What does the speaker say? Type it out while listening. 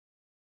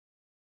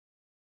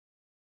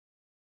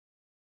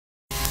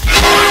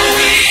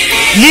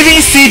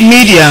Living Seed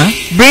Media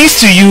brings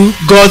to you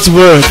God's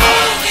Word,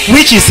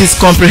 which is His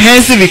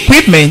comprehensive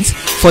equipment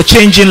for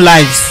changing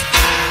lives.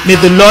 May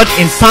the Lord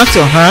impact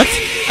your heart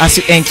as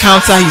you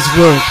encounter His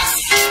Word.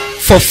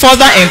 For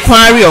further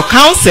inquiry or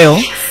counsel,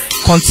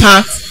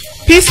 contact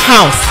Peace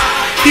House,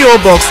 P.O.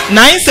 Box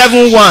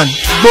 971,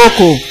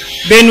 Boko,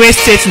 Benue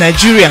State,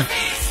 Nigeria.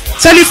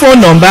 Telephone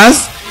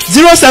numbers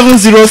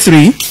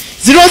 0703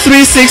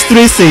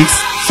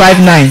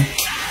 036369,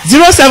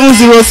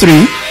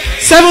 0703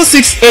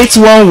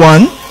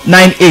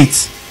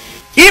 76811198.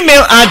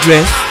 Email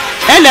address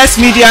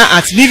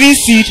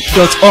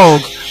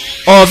lsmedia@livingseed.org,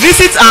 or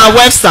visit our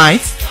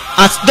website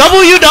at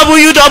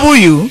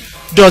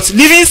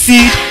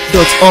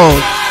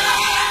www.livingseed.org.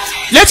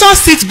 Let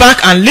us sit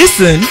back and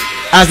listen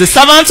as the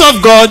servant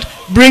of God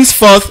brings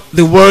forth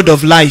the word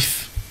of life.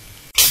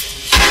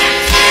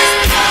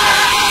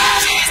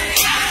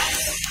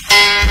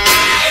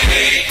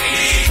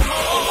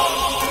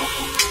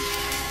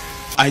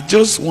 I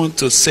just want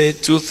to say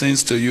two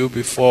things to you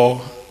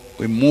before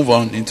we move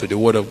on into the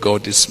Word of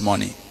God this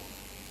morning.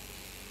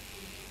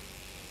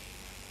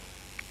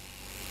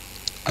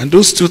 And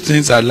those two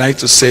things I'd like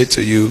to say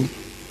to you,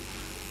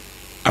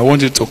 I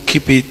want you to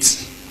keep it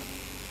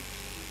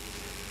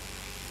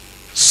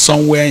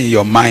somewhere in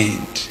your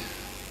mind.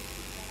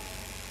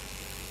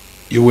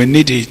 You will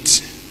need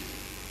it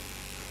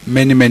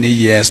many, many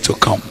years to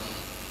come.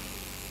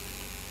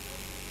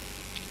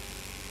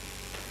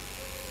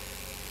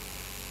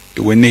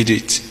 You will need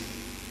it.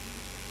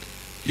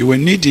 You will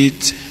need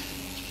it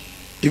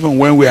even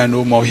when we are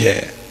no more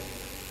here.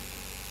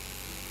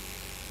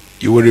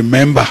 You will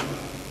remember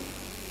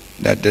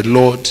that the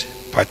Lord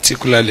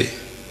particularly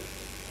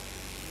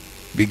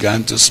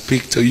began to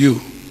speak to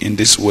you in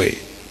this way.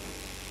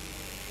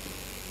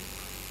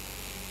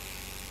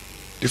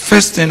 The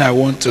first thing I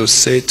want to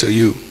say to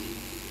you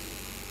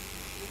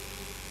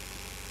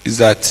is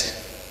that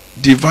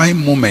divine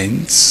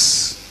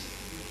moments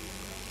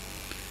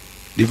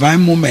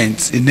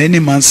in any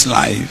man's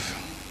life,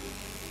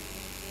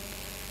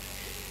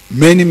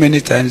 many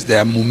times they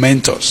are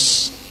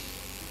momentous.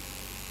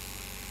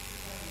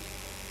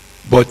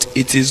 But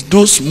it is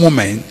those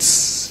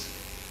moments,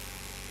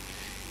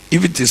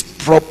 if it is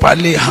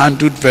properly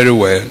handled very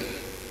well,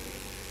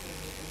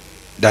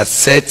 that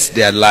sets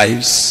their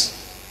lives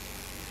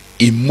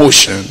in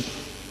motion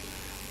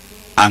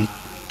and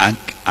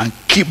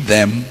keeps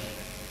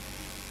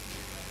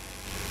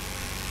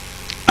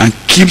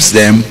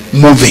them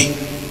moving.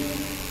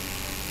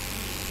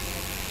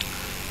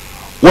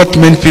 What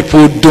many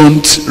people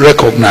don't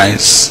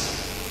recognize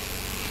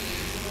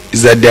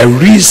is that there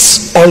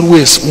is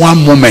always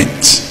one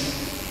moment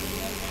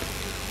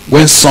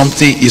when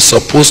something is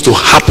supposed to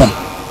happen,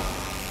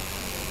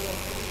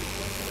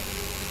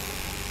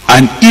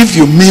 and if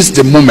you miss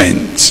the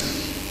moment,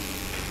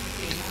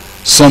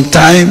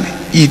 sometimes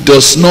it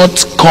does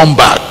not come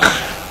back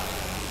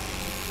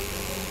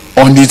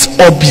on its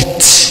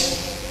orbit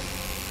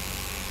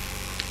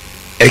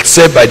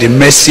except by the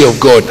mercy of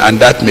God, and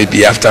that may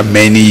be after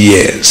many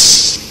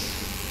years.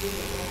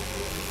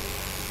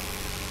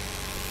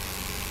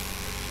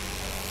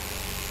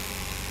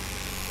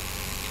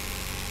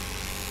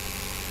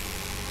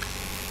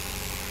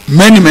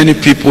 Many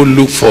people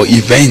look for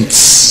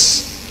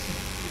events.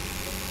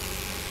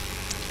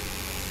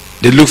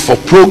 They look for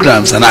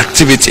programs and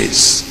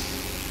activities.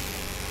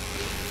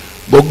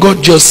 But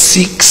God just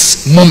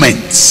seeks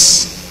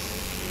moments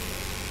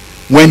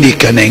when He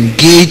can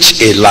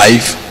engage a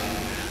life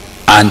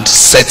and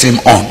set him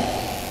on.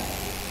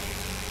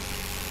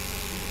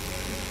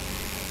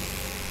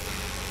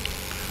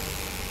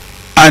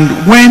 And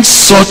when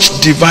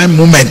such divine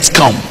moments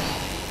come,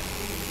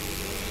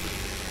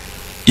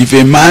 if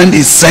a man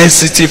is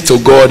sensitive to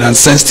God and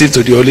sensitive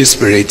to the Holy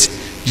Spirit,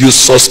 you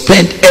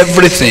suspend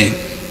everything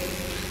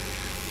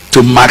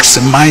to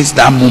maximize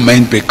that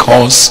moment,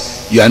 because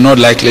you are not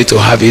likely to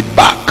have it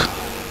back.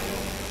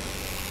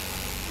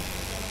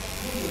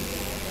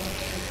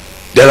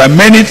 There are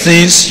many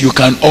things you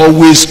can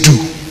always do,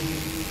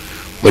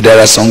 but there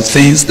are some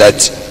things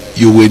that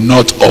you will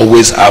not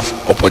always have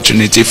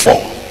opportunity for.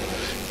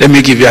 Let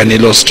me give you an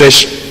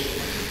illustration.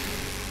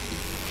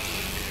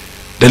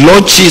 The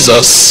Lord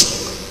Jesus,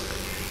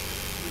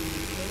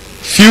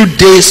 few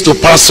days to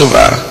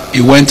Passover,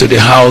 He went to the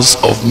house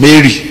of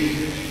Mary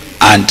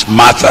and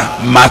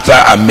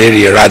Martha and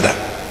Mary rather.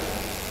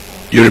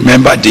 You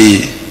remember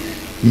the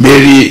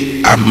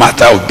Mary and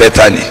Martha of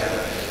Bethany?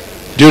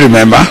 Do you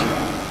remember?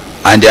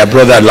 And their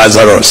brother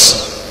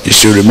Lazarus. You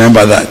should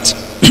remember that.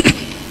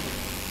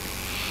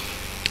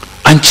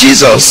 And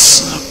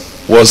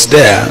Jesus was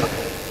there.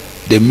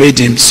 They made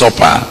him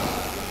supper.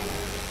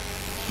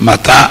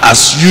 Martha,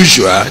 as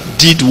usual,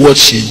 did what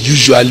she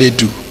usually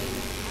do.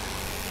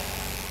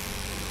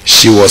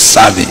 She was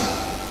serving.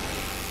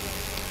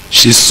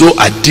 She's so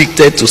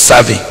addicted to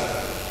serving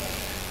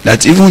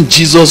that even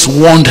Jesus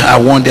warned her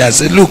one day and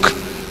said, look,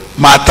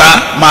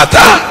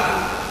 Martha,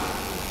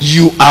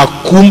 you are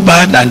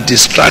cumbered and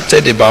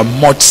distracted about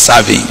much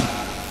serving,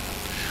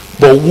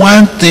 but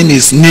one thing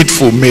is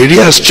needful. Mary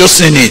has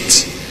chosen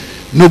it,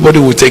 nobody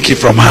will take it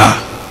from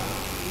her.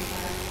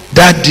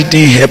 That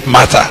didn't help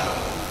Martha,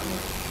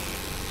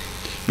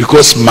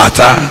 because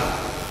Martha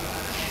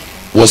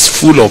was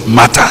full of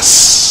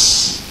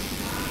matters,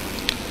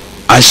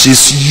 and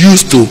she's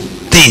used to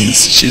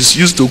things. She's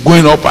used to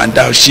going up and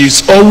down.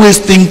 She's always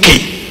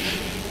thinking,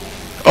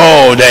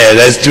 oh, there,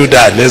 let's do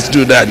that, let's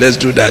do that, let's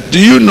do that. Do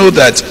you know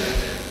that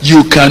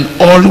you can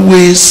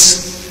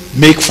always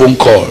make phone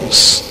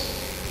calls,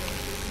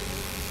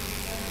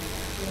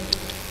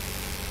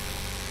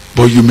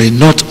 but you may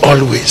not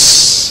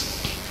always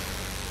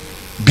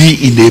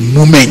be in a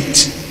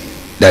moment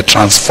that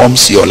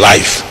transforms your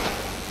life?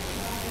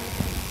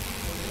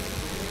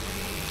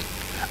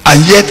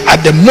 And yet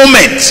at the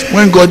moment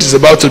when God is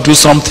about to do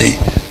something,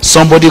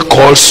 somebody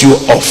calls you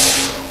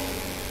off.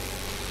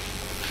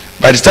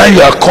 By the time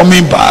you are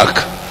coming back,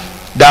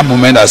 that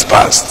moment has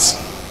passed.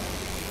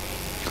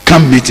 You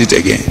can't meet it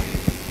again.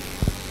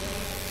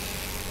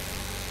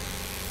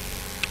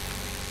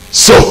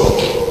 So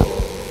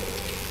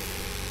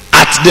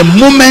at the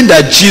moment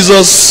that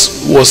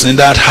Jesus was in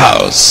that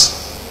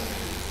house,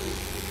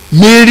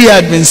 Mary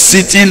had been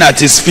sitting at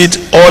his feet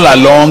all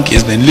along.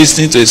 He's been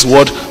listening to his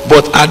word.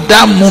 But at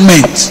that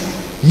moment,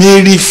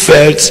 Mary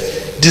felt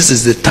this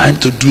is the time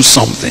to do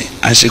something.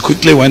 And she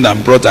quickly went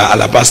and brought her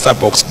alabaster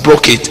box,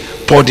 broke it,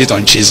 poured it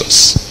on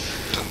Jesus.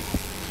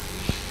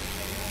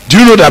 Do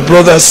you know that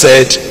brother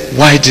said,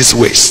 why this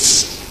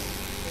waste?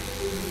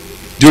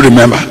 Do you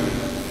remember?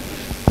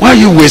 Why are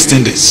you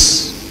wasting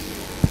this?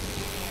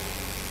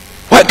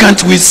 Why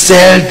can't we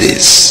sell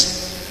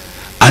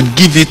this and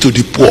give it to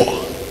the poor?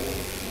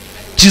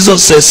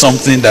 Jesus said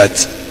something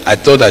that I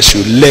thought I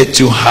should let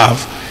you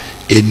have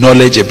a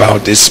knowledge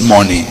about this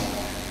morning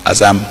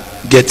as I'm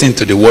getting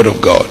to the word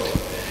of God.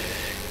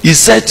 He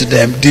said to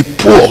them, the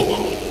poor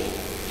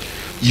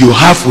you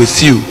have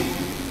with you.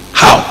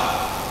 How?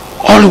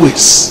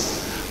 Always.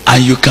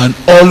 And you can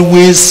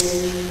always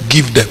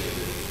give them.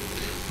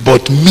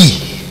 But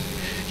me,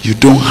 you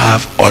don't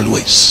have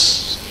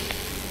always.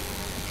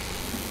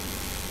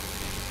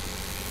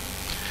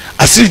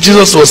 As if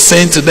Jesus was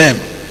saying to them,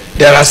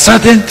 there are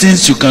certain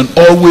things you can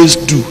always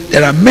do.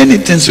 There are many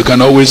things you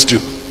can always do.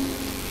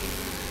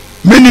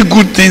 Many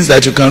good things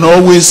that you can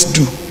always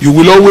do. You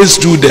will always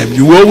do them.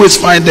 You will always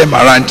find them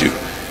around you.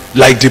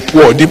 Like the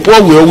poor. The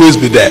poor will always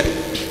be there.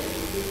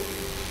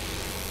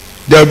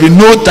 There will be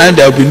no time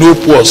there will be no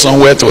poor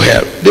somewhere to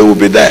help. They will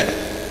be there.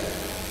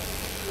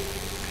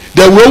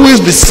 There will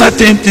always be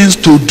certain things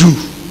to do.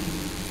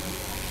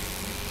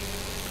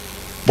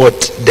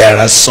 But there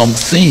are some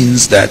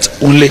things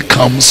that only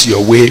comes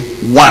your way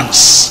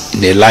once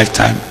in a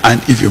lifetime, and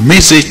if you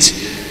miss it,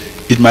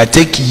 it might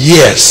take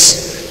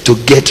years to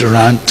get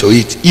around to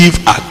it,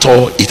 if at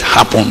all it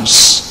happens.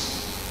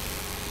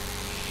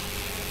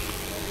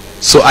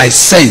 So I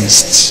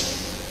sensed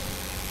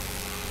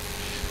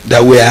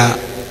that we are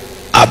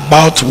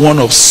about one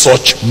of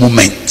such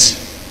moments.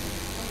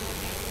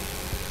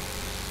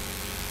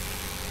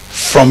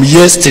 From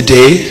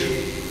yesterday,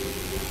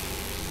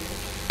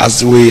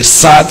 as we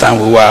sat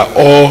and we were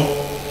all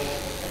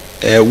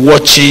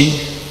watching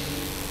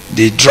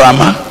the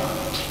drama,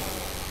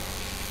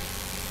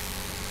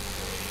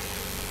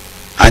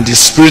 and the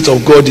Spirit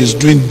of God is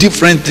doing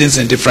different things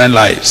in different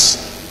lives.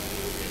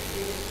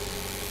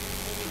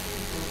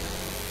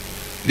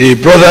 The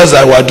brothers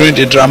that were doing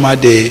the drama,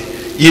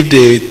 if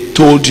they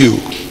told you,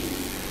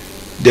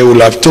 they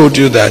would have told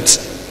you that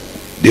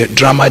the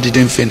drama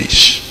didn't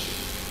finish.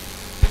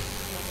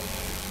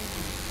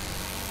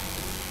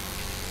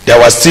 There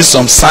was still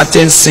some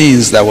certain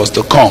scenes that was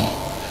to come,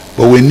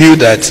 but we knew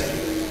that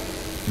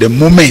the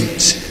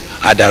moment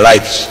had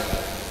arrived.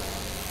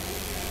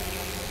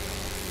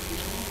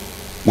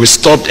 We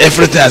stopped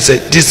everything and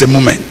said, this is the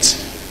moment.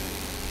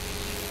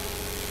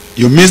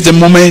 You miss the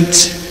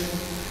moment,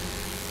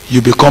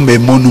 you become a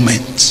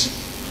monument.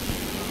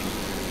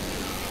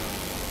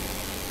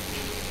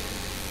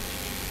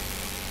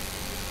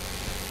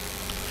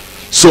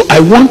 So I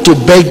want to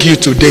beg you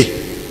today,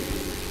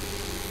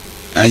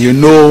 and you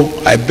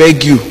know I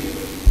beg you.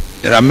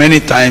 There are many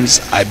times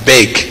I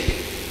beg,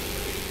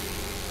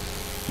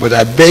 but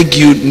I beg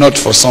you not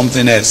for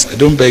something else. I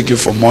don't beg you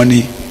for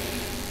money.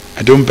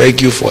 I don't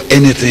beg you for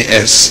anything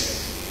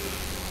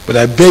else, but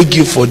I beg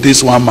you for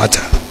this one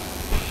matter.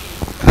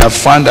 And I've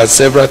found that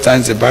several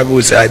times the Bible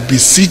will say, I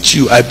beseech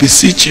you, I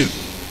beseech you.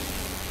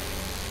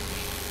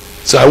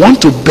 So I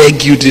want to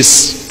beg you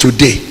this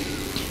today,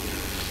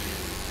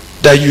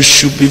 that you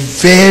should be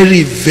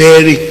very,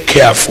 very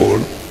careful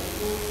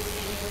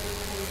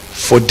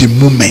for the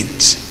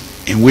moment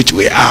in which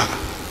we are.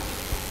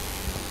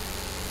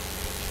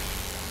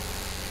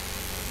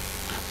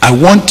 I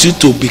want you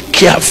to be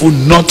careful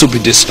not to be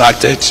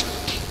distracted,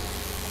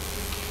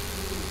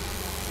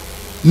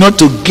 not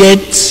to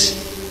get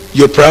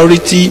your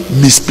priority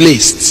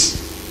misplaced.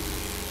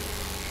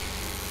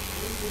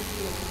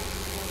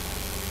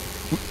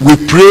 We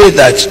pray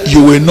that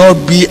you will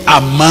not be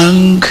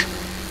among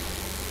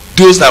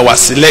those that were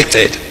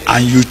selected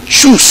and you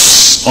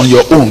choose on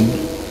your own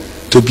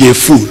to be a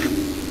fool.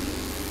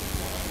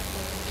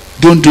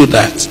 Don't do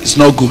that. It's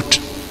not good.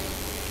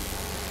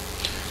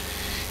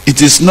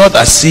 It is not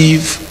as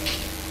if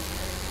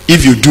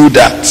you do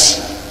that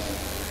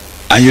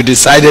and you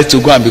decided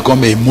to go and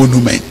become a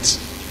monument,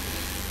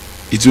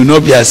 it will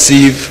not be as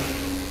if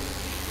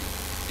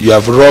you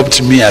have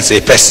robbed me as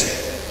a person.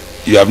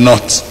 You have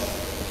not.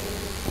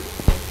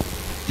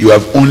 You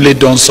have only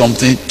done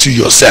something to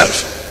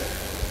yourself,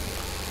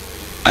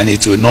 and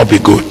it will not be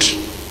good.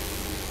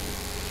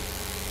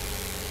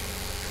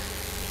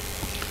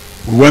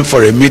 We went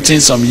for a meeting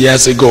some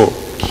years ago.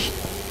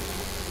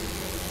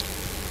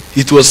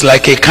 It was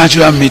like a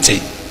casual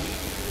meeting.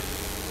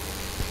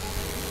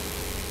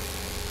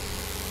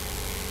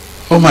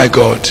 Oh my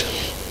God.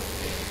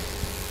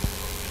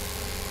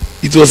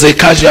 It was a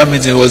casual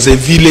meeting. It was a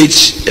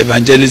village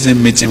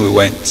evangelism meeting we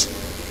went.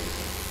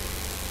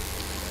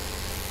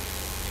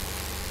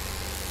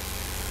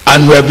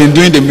 And we have been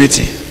doing the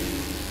meeting.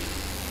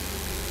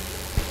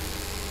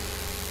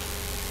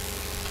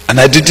 And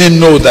I didn't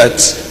know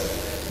that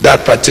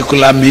that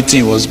particular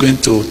meeting was going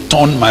to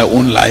turn my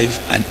own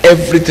life, and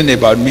everything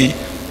about me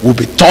will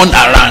be turned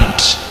around.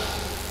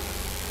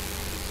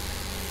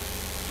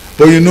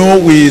 But you know,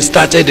 we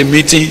started the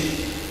meeting.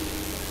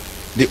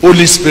 The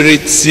Holy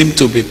Spirit seemed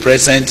to be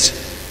present.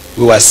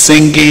 We were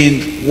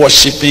singing,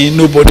 worshiping.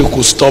 Nobody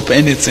could stop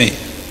anything.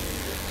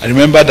 I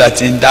remember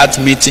that in that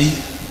meeting,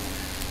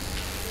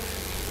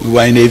 we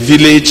were in a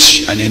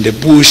village and in the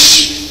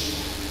bush.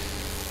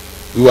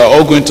 We were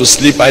all going to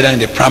sleep either in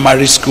the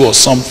primary school or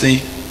something.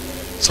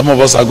 Some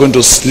of us are going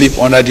to sleep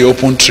under the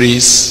open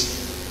trees.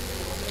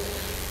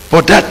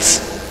 But that,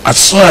 as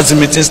soon as the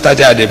meeting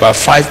started at about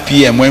 5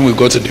 p.m. when we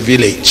got to the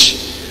village,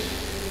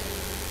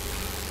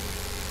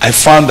 I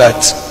found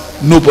that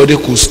nobody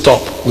could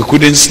stop. We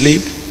couldn't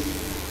sleep.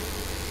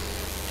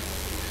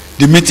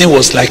 The meeting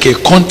was like a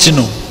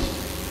continuum.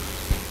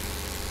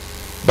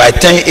 By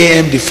 10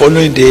 a.m. the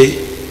following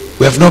day,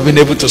 we have not been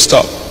able to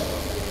stop.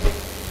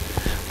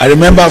 I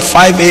remember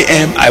 5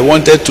 a.m. I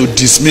wanted to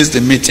dismiss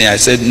the meeting. I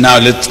said, now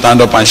let's stand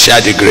up and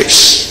share the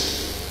grace.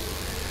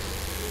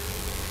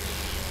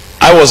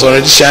 I was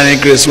already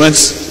sharing grace when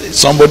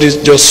somebody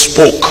just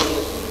spoke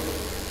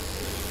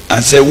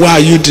and said, why are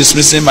you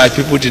dismissing my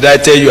people? Did I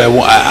tell you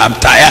I'm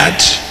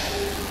tired?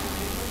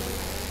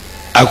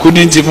 I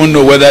couldn't even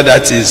know whether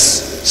that is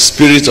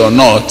spirit or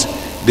not.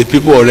 The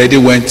people already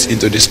went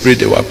into the spirit.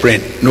 They were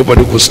praying.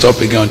 Nobody could stop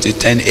again until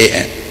 10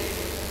 a.m.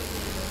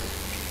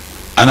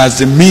 And as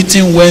the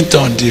meeting went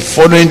on the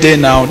following day,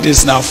 now this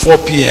is now 4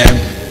 p.m.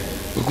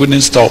 we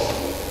couldn't stop.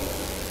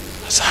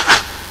 I said,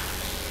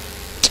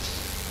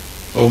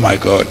 oh my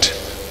God.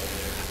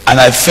 And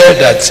I felt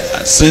that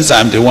since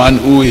I'm the one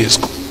who is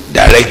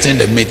directing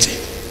the meeting,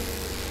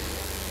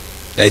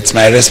 that it's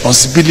my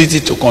responsibility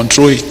to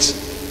control it.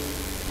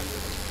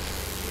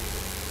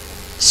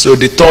 So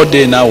the third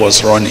day now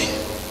was running,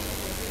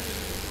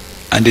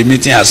 and the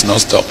meeting has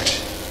not stopped.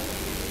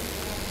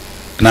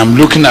 And I'm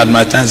looking at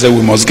my time and say,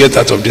 we must get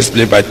out of this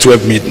place by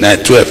 12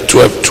 midnight, 12,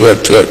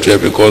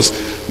 because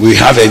we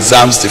have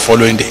exams the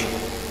following day.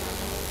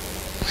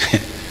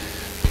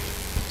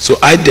 So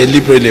I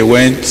deliberately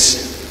went,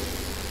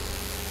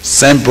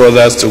 sent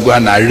brothers to go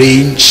and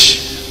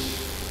arrange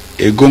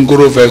a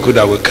gongoro vehicle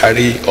that will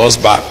carry us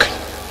back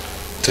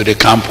to the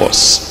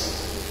campus.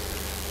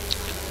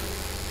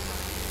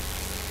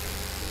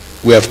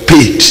 We have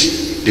paid.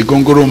 The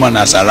gongoro man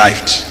has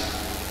arrived.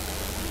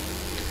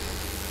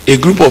 A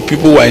group of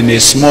people were in a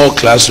small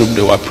classroom.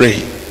 They were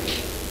praying.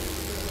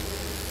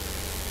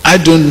 I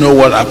don't know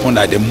what happened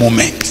at the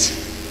moment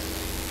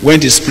when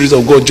the Spirit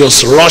of God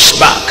just rushed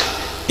back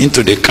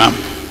into the camp.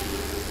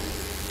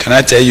 Can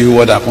I tell you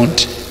what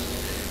happened?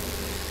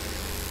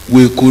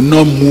 We could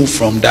not move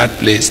from that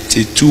place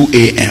till 2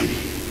 a.m.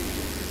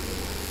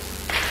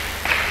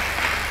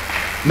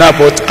 Now,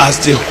 but as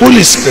the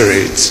Holy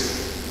Spirit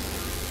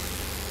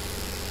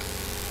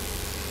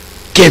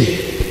came,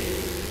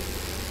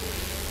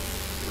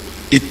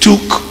 it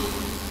took,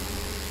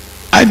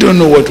 I don't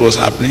know what was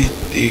happening.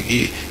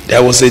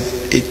 There was a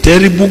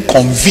terrible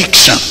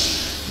conviction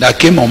that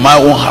came on my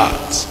own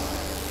heart.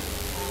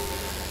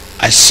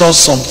 I saw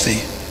something,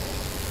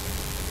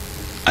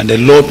 and the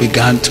Lord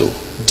began to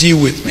deal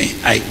with me.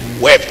 I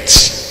wept.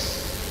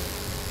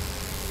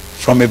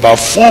 From about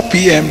 4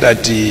 p.m.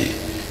 that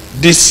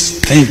this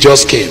thing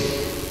just came,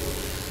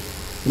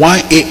 1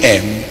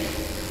 a.m.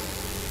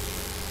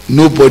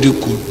 nobody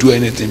could do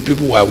anything.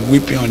 People were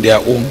weeping on their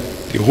own.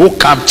 The whole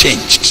camp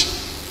changed.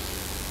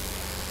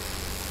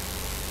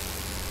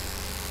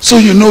 So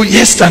you know,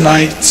 yesterday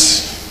night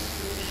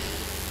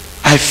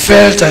I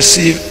felt as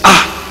if,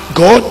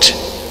 God,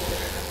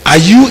 are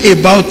you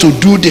about to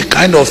do the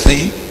kind of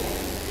thing?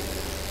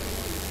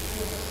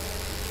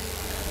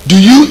 Do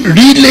you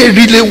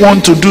really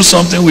want to do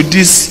something with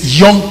these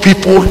young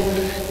people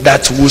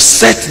that will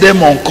set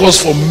them on course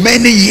for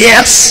many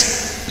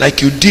years,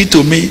 like you did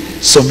to me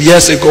some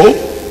years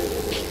ago?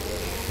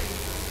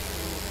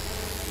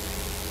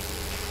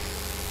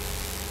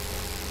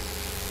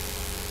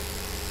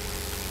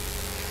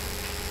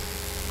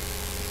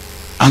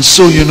 And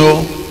so, you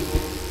know,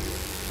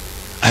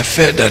 I I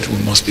felt that we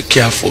must be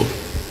careful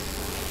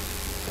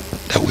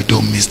that we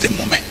don't miss the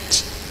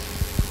moment.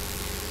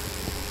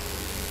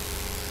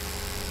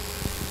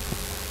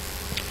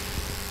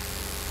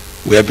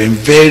 We have been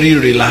very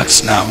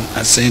relaxed now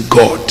and saying,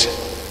 God,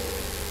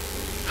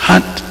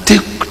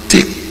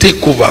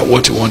 take over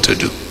what you want to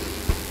do.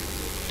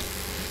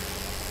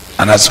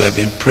 And as we have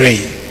been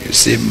praying, you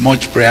see,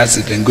 much prayers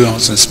have been going on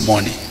since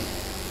morning.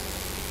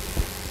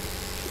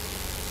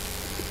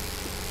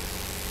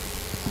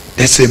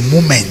 There's a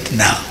moment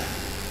now.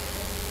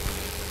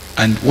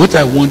 And what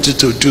I want you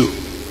to do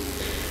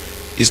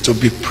is to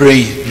be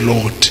praying,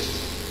 Lord,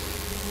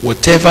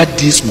 whatever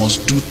this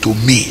must do to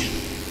me.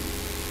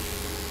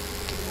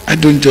 I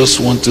don't just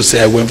want to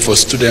say I went for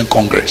student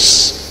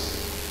congress.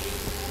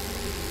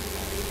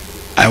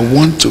 I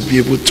want to be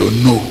able to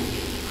know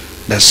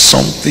that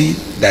something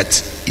that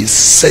is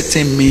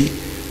setting me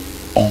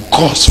on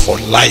course for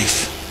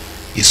life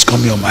is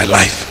coming on my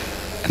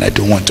life, and I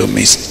don't want to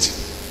miss it.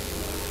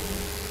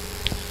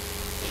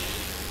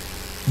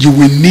 You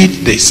will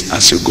need this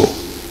as you go.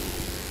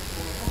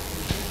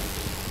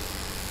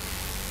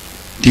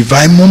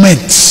 Divine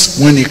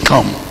moments, when they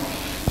come,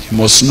 you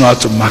must know how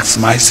to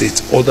maximize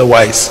it.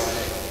 Otherwise,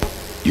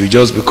 you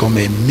just become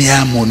a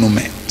mere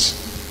monument.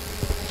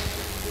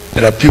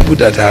 There are people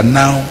that are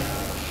now,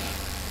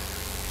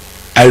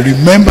 I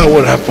remember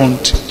what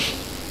happened.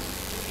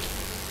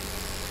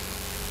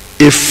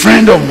 A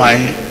friend of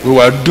mine, we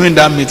were doing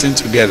that meeting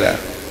together.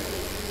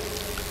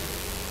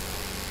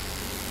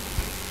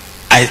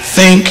 I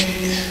think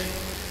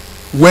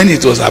when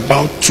it was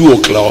about 2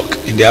 o'clock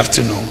in the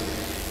afternoon,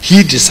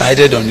 he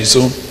decided on his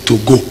own to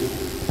go.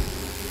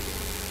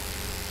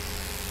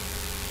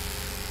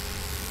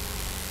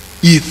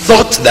 He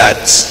thought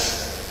that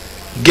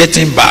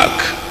getting back,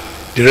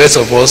 the rest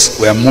of us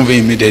were moving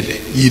immediately.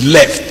 He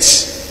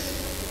left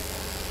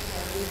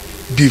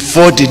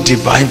before the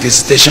divine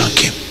visitation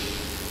came.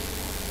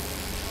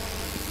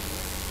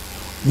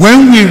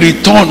 When we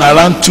returned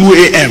around 2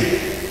 a.m.,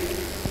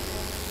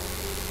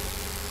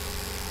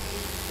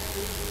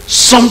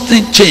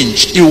 something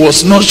changed. It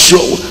was not sure.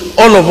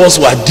 All of us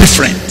were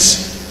different.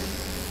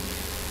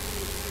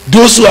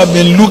 Those who have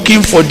been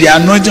looking for the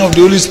anointing of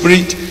the Holy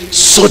Spirit,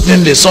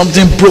 suddenly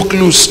something broke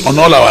loose on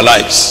all our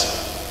lives.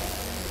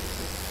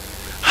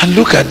 And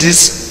look at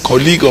this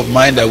colleague of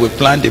mine that we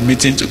planned the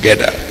meeting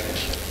together.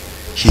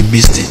 He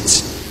missed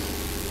it.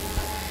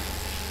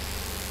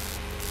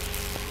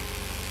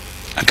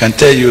 I can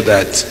tell you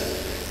that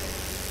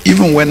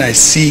even when I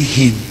see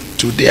him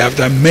today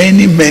after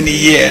many, many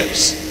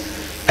years,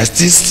 I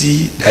still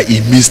see that he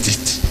missed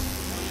it.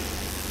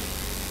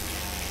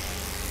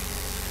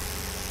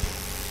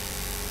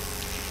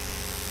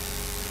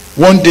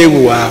 One day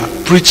we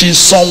were preaching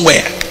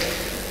somewhere,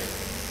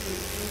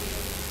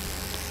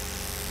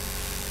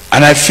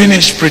 and I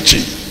finished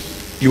preaching.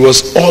 He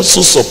was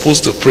also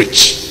supposed to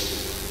preach.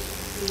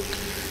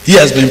 He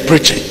has been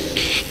preaching,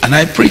 and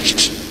I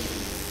preached.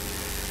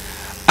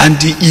 And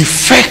the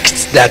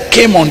effect that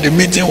came on the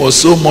meeting was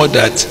so much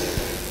that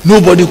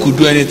nobody could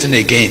do anything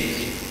again.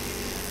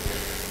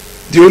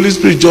 The Holy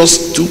Spirit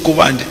just took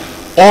over, and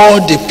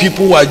all the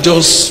people were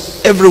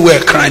just everywhere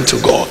crying to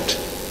God.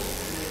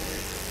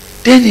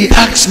 Then he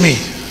asked me,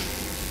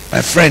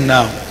 my friend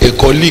now, a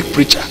colleague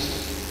preacher,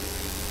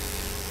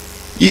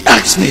 he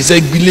asked me, he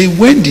said, Gbile,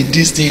 when did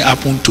this thing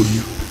happen to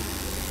you?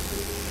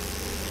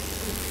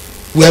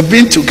 We have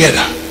been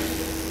together.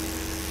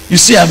 You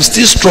see, I'm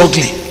still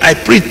struggling. I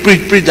preach.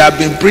 I've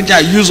been preaching. I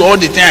use all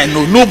the thing I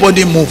know.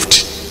 Nobody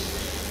moved.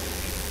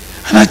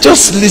 And I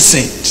just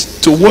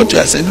listened to what you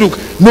are saying. Look,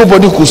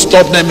 nobody could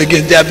stop them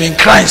again. They have been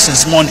crying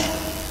since morning.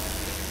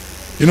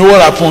 You know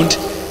what happened?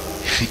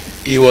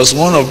 He was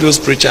one of those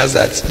preachers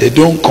that they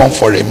don't come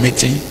for a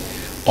meeting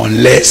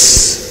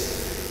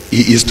unless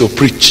he is to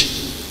preach.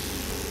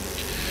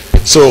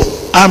 So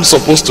I'm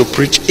supposed to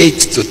preach 8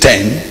 to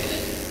 10,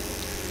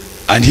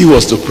 and he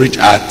was to preach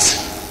at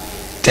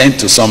 10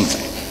 to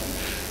something.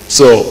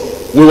 So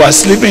we were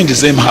sleeping in the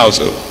same house.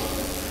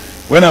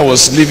 When I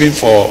was leaving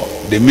for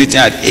the meeting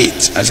at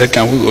 8, I said,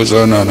 can we go?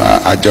 So no,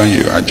 I join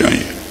you.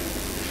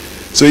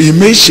 So he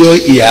made sure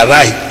he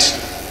arrived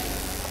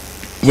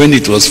when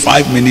it was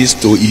 5 minutes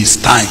to his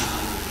time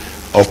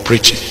of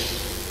preaching.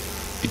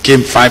 He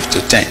came 5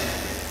 to 10.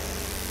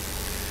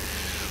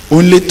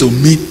 Only to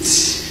meet,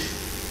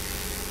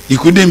 he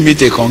couldn't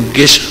meet a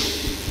congregation.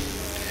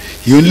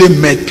 He only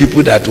met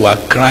people that were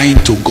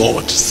crying to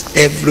God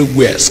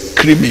everywhere,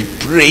 screaming,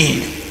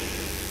 praying.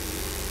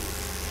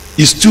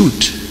 He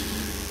stood.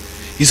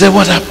 He said,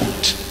 what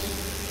happened?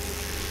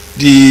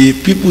 The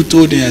people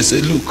told him, I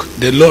said, look,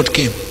 the Lord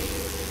came.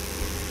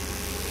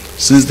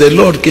 Since the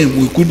Lord came,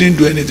 we couldn't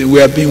do anything. We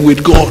have been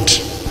with God.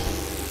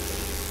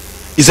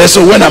 He said,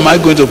 so when am I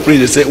going to preach?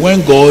 They said,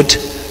 when God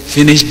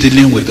finished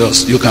dealing with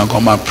us, you can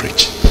come and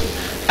preach.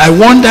 I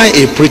wonder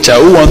a preacher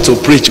who wants to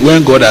preach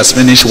when God has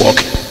finished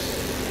working.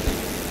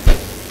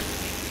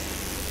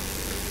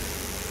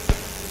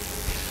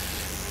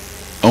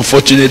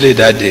 Unfortunately,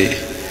 that day,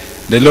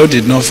 the Lord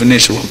did not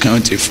finish working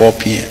until 4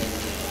 p.m.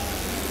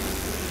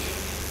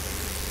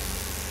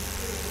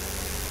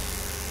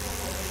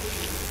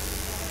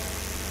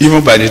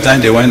 Even by the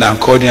time they went and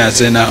called him and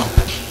said, now,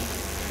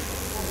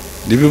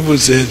 the people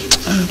said,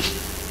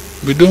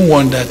 we don't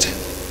want that.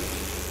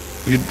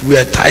 We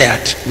are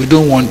tired. We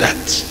don't want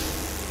that.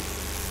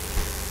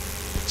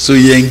 So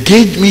he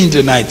engaged me in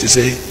the night. He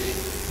said,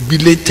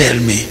 Gbile, tell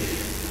me,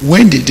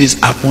 when did this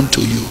happen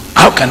to you?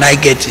 How can I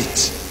get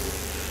it?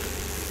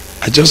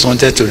 I just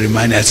wanted to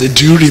remind him. I said,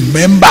 do you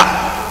remember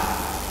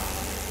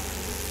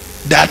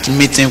that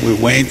meeting we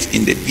went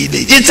in the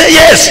village? He said,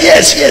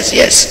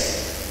 yes.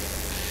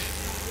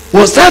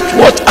 Was that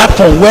what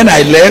happened when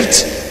I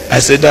left? I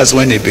said, that's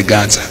when it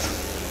began, sir.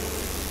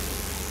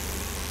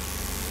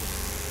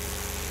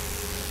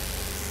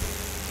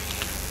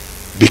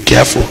 Be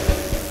careful.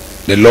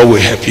 The Lord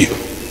will help you.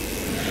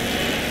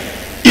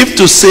 If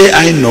to say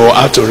I know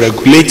how to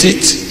regulate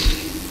it,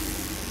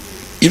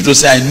 if to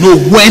say I know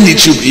when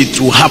it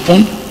will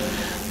happen,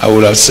 I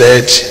would have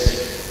said,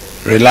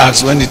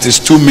 relax, when it is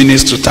 2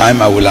 minutes to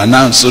time, I will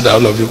announce so that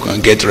all of you can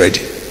get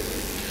ready.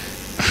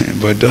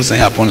 But it doesn't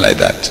happen like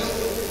that.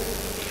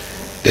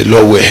 The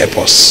Lord will help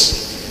us.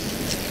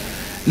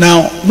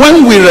 Now,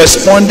 when we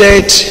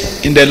responded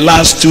in the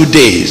last 2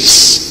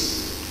 days,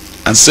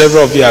 and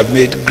several of you have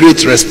made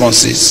great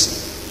responses,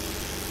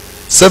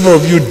 several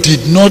of you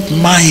did not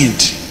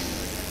mind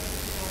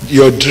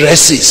your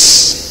dresses.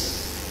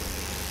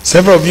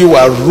 Several of you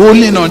were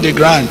rolling on the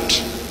ground,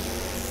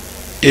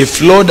 a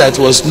floor that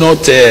was not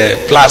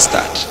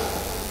plastered.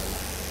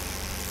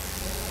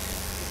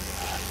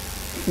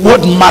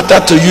 What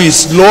mattered to you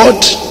is,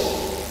 Lord,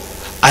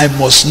 I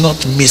must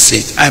not miss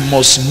it. I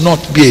must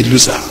not be a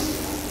loser.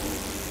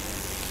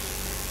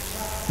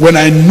 When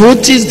I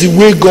noticed the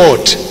way God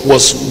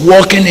was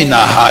working in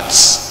our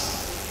hearts,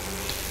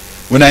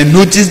 when I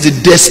noticed the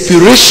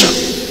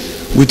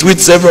desperation with which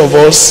several of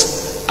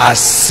us are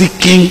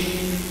seeking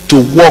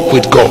to walk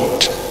with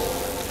God,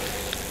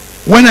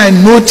 when I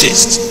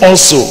noticed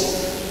also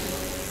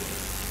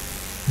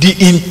the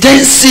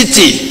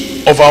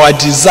intensity of our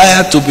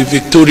desire to be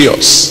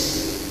victorious,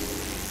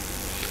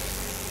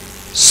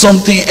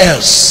 something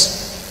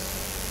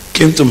else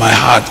came to my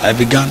heart. I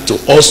began to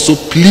also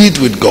plead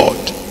with God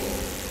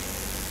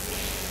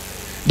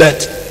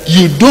that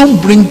you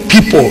don't bring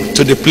people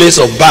to the place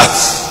of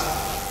birth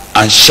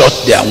and shut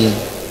their womb.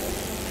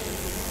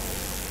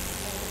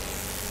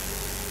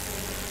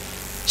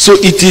 So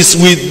it is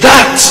with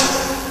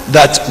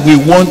that we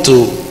want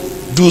to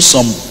do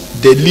some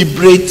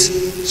deliberate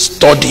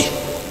study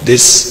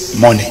this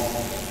morning.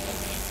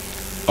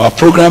 Our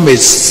program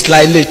is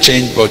slightly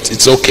changed, but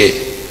it's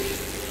okay.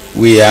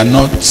 We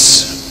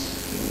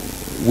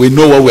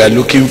know what we are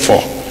looking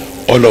for.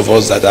 All of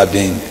us that have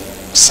been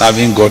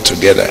serving God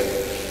together,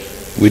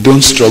 we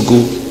don't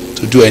struggle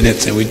to do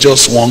anything. We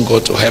just want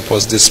God to help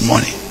us this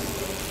morning.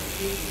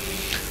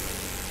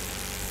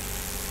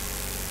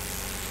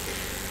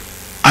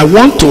 I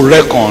want to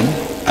reckon,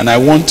 and I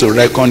want to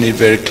reckon it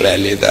very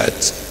clearly,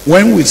 that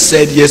when we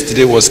said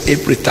yesterday was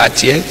April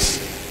 30th,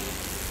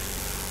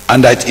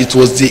 and that it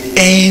was the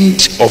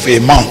end of a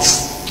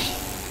month,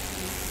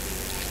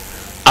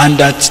 and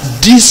that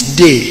this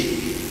day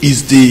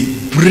is the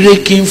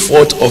breaking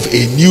forth of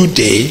a new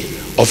day,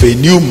 of a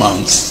new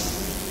month,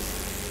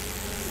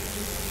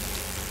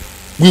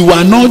 we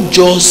were not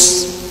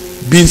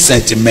just being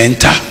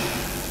sentimental.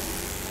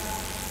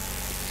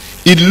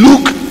 It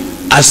looked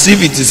as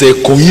if it is a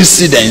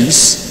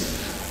coincidence,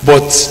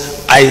 but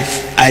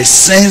I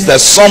sense that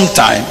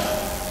sometime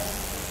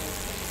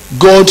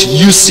God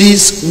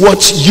uses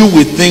what you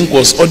would think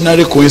was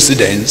ordinary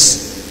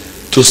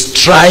coincidence to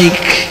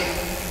strike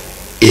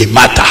a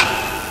matter.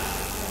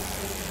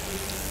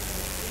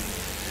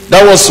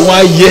 That was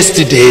why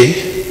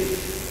yesterday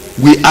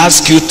we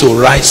asked you to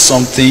write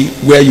something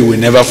where you will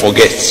never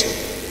forget.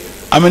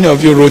 How many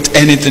of you wrote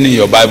anything in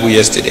your Bible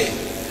yesterday?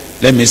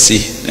 Let me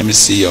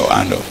see your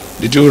hand up.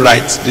 Did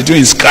you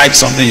inscribe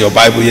something in your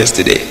Bible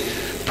yesterday?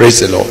 Praise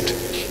the Lord.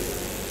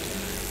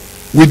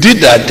 We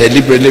did that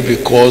deliberately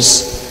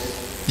because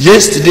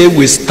yesterday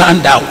we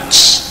stand out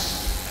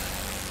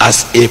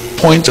as a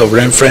point of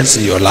reference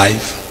in your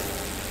life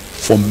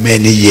for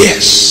many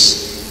years.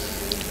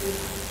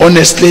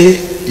 Honestly,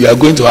 you are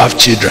going to have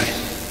children.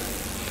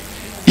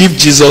 If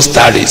Jesus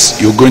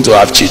tarries, you're going to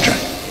have children.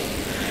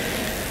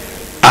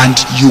 And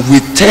you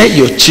will tell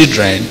your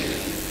children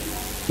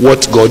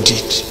what God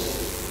did.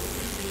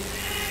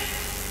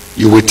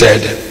 You will tell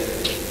them.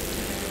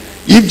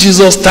 If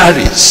Jesus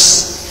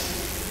tarries,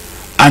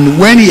 and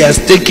when he has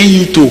taken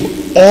you to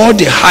all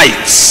the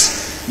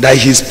heights that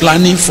he's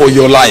planning for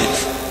your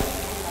life,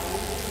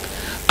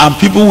 and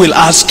people will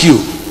ask you,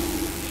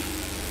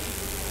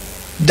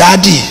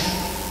 Daddy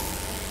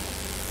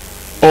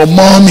or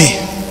Mommy,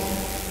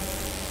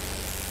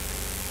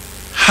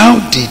 how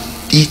did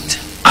it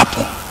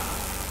happen?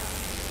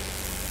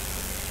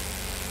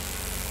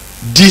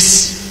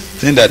 This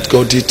thing that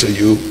God did to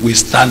you will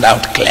stand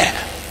out clear.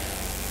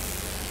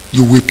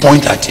 You will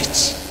point at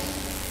it,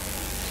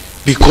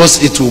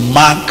 because it will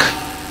mark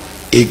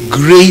a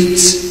great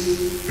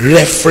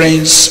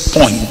reference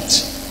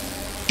point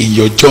in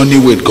your journey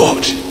with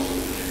God,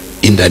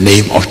 in in the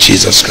name of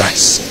Jesus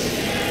Christ.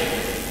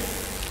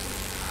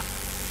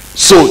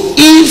 So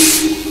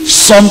if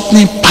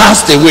something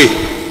passed away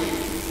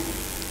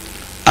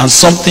and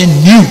something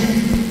new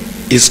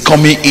is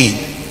coming in,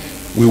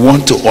 we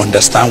want to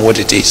understand what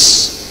it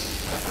is.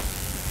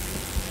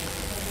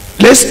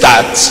 Let's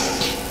start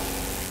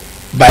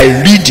by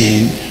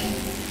reading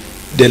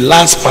the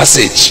last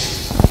passage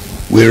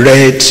we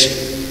read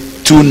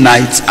 2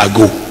 nights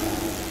ago.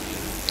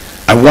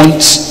 I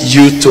want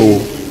you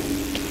to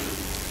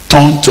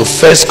turn to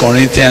 1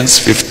 Corinthians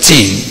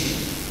 15.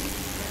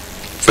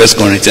 1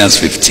 Corinthians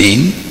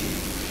 15.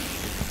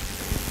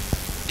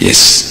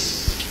 Yes.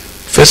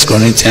 1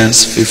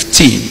 Corinthians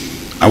 15.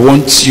 I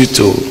want you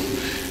to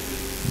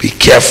be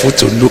careful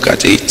to look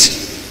at it.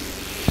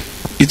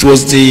 It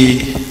was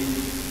the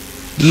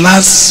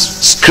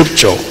last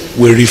scripture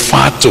we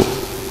referred to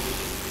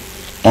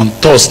on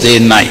Thursday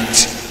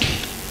night.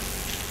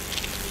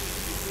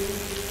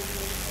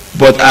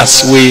 But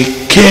as we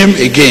came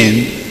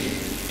again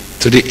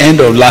to the end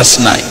of last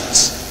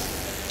night,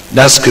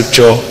 that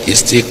scripture is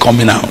still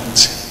coming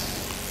out.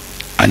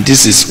 And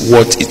this is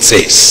what it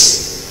says.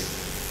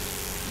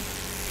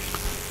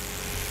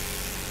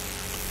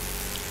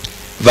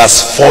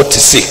 Verse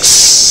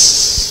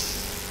 46.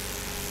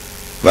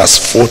 Verse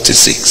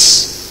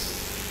 46.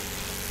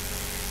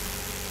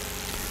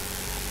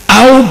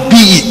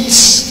 Howbeit,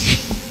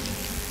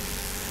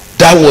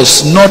 that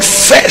was not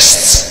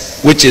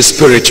first which is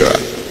spiritual,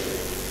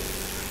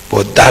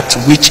 but that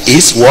which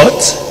is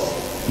what?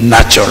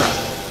 Natural.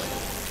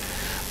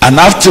 And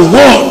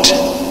afterward,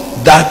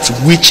 that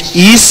which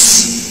is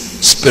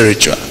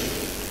spiritual.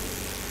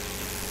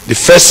 The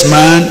first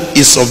man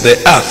is of the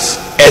earth,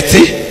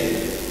 earthy.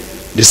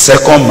 The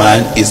second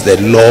man is the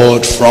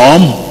Lord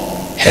from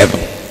heaven.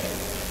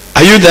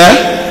 Are you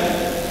there?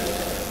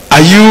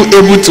 Are you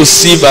able to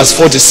see verse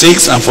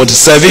 46 and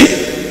 47?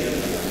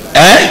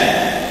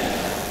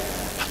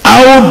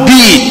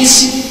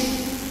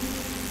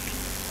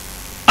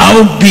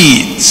 Howbeit,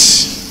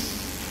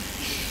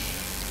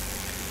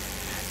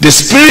 the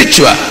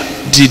spiritual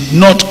did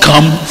not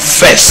come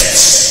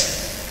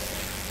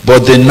first,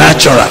 but the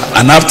natural,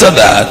 and after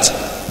that,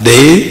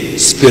 the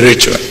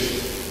spiritual.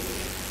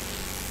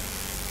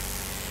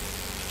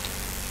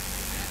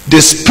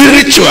 The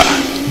spiritual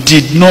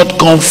did not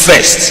come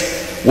first.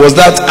 Was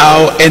that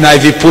how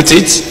NIV put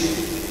it?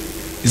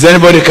 Is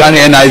anybody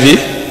carrying NIV?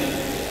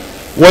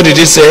 What did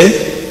it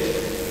say?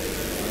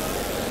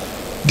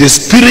 The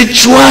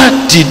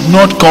spiritual did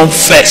not come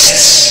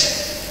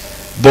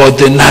first, but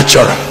the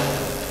natural.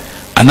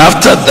 And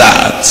after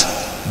that,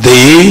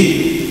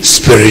 the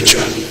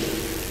spiritual.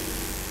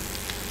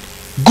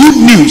 Good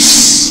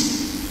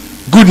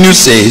news. Good news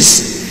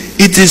says,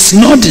 it is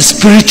not the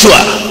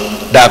spiritual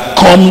that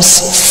comes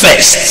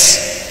first,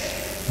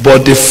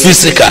 but the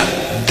physical,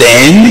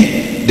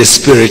 then the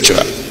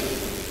spiritual.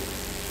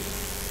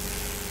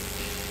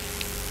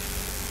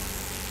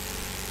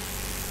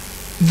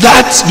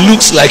 That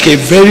looks like a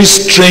very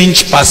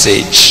strange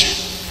passage,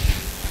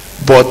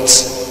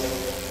 but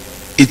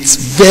it's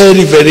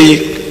very,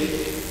 very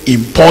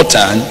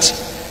important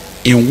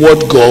in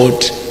what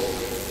God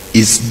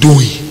is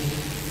doing.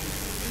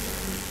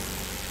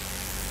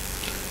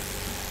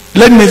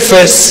 Let me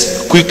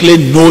first quickly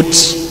note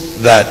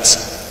that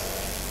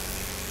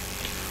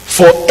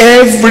for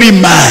every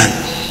man,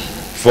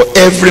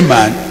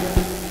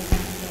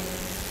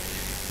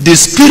 the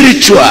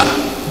spiritual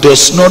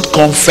does not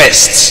come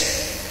first.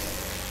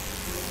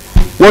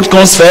 What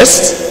comes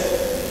first?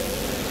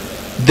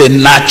 The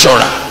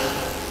natural,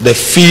 the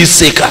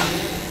physical.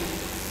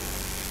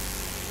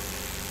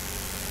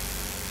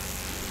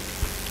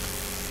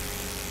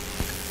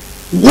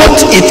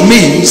 What it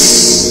means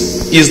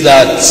is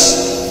that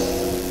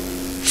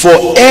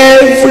for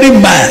every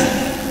man,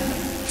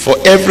 for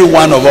every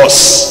one of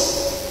us,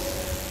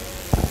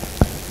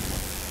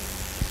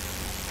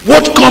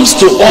 what comes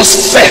to us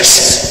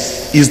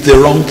first is the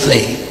wrong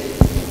thing.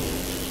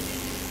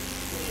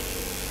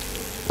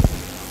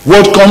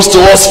 What comes to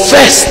us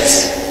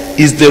first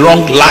is the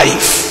wrong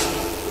life.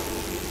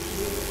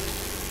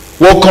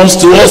 What comes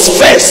to us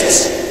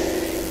first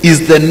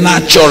is the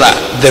natural,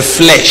 the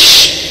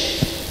flesh.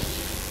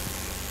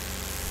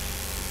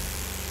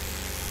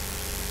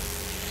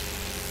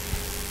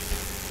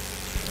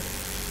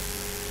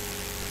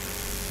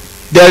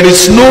 There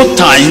is no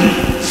time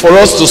for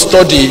us to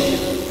study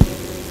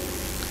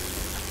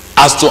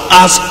as to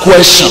ask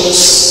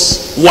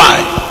questions.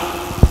 Why?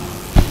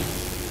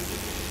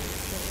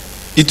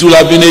 It would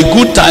have been a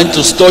good time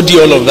to study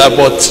all of that,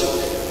 but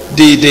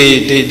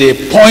the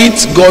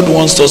point God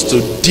wants us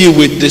to deal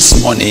with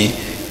this morning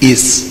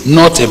is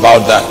not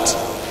about that.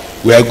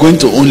 We are going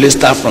to only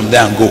start from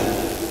there and go.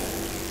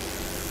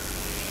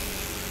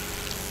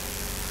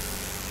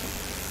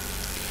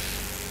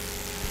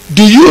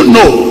 Do you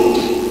know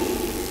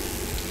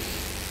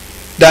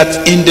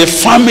that in the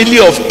family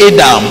of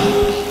Adam,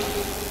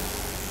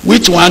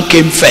 which one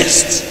came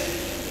first?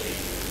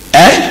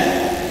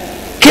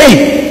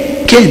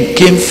 Cain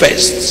came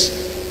first.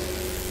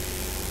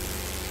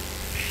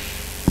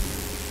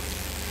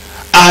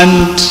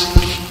 And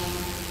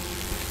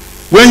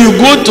when you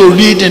go to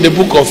read in the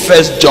book of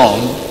 1 John,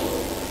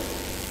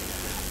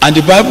 and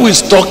the Bible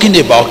is talking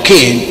about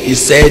Cain, he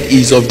said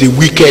he's of the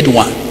wicked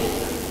one.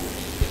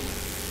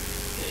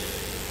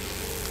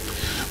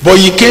 But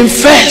he came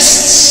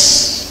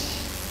first.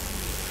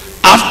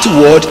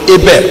 Afterward,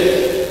 Abel.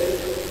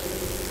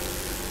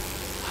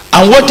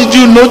 And what did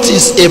you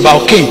notice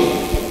about Cain?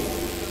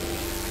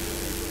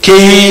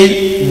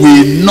 Cain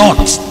will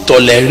not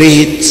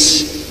tolerate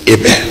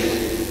Abel.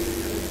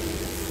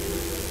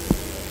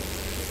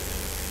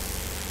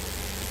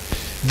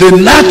 The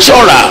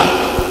natural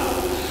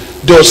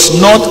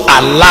does not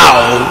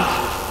allow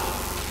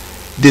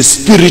the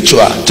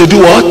spiritual to do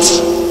what?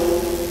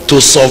 To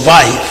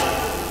survive.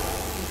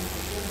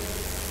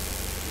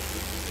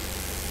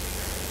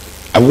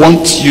 I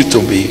want you to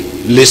be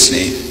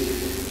listening,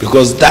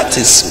 because that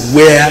is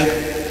where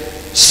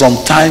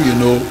sometimes,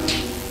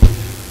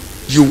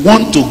 you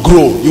want to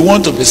grow, you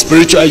want to be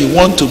spiritual, you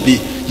want to win,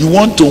 you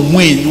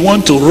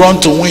want to run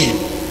to win.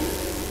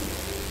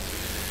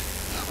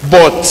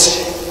 But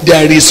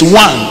there is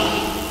one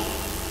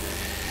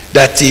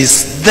that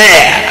is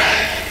there,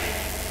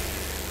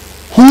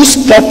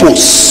 whose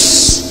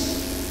purpose,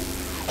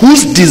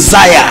 whose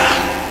desire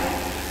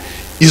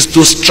is to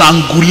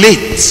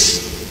strangulate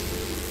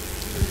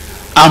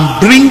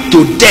and bring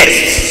to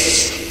death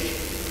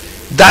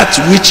that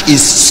which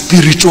is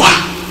spiritual.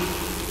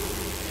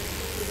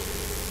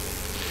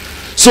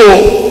 So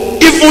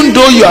even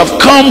though you have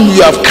come,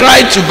 you have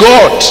cried to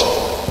God,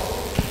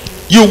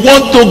 you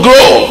want to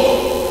grow,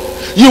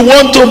 you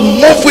want to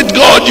move with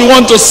God, you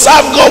want to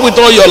serve God with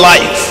all your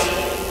life,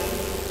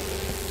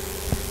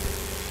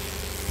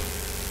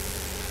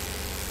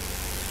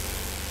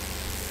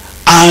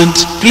 and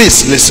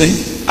please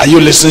listen, are you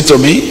listening to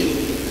me?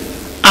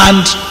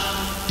 And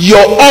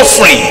your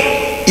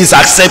offering is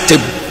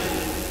acceptable.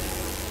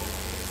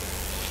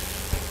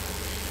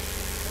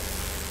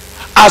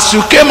 As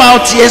you came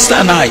out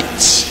yesterday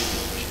night,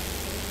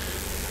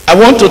 I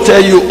want to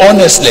tell you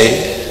honestly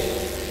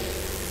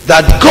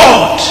that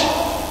God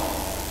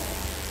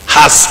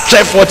has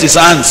stretched forth his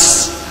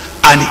hands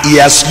and he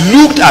has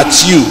looked at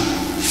you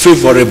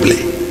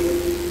favorably.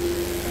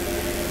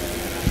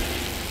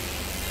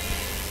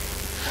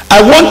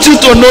 I want you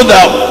to know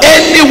that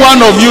any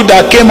one of you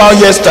that came out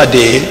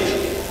yesterday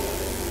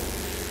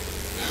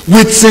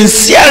with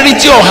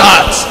sincerity of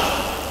heart,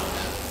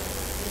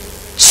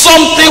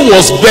 something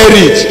was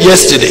buried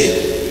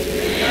yesterday.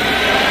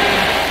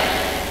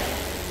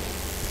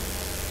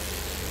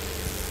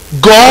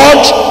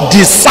 God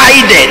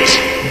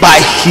decided by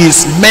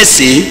his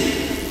mercy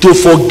to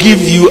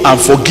forgive you and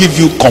forgive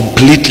you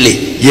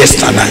completely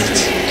yesterday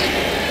night.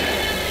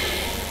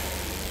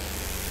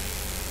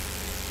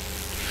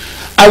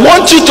 I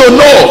want you to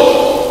know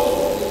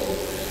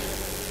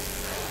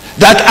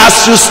that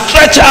as you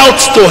stretch out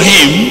to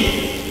him,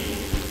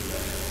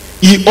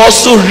 he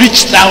also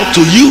reached out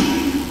to you.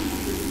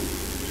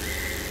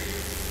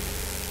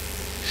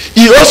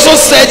 He also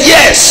said,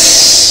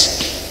 yes,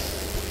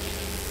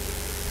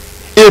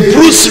 a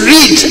bruised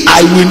reed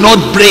I will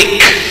not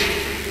break,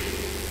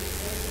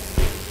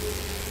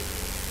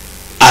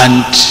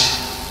 and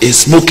a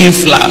smoking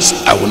flask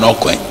I will not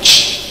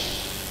quench.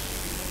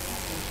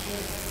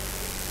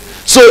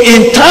 So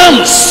in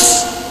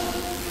terms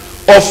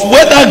of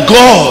whether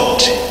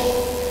God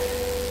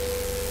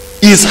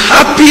is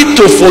happy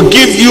to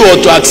forgive you or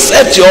to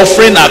accept your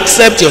offering,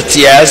 accept your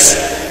tears,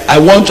 I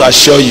want to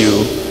assure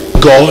you,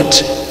 God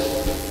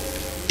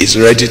is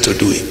ready to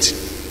do it.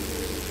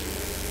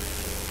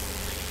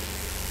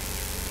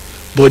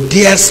 But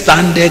there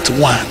standeth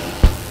one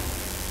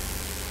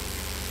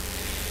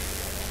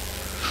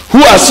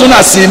who, as soon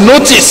as he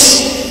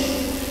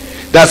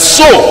noticed that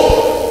so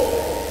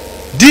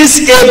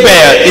this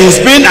Abel is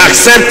being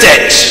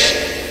accepted,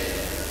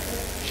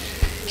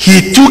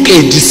 he took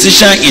a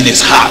decision in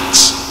his heart.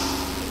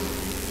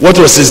 What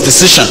was his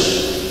decision?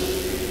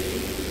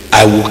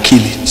 I will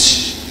kill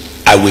it.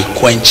 I will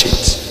quench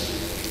it.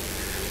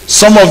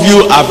 Some of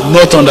you have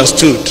not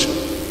understood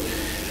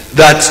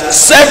that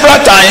several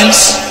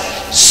times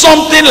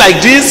something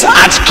like this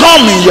had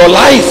come in your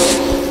life,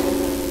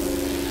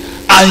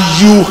 and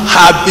you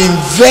have been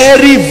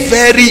very,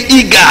 very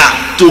eager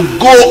to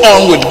go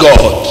on with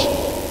God,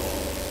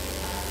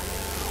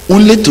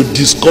 only to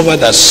discover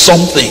that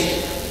something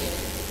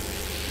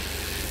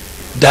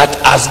that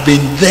has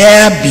been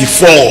there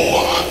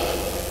before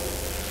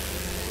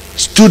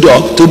stood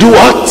up to do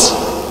what?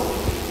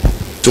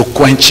 To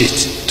quench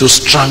it, to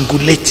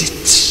strangulate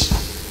it.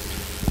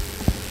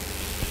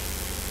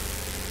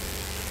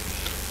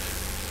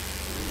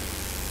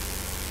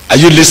 Are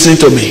you listening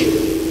to me?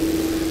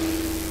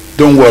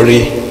 Don't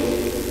worry,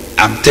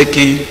 I'm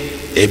taking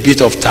a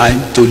bit of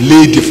time to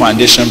lay the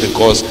foundation,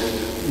 because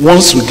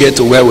once we get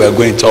to where we're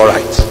going, it's all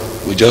right.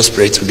 We just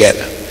pray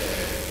together,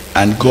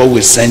 and God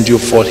will send you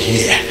forth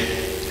here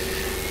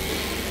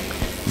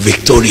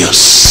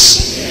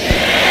victorious.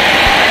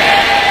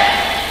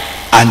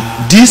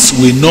 And this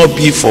will not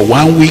be for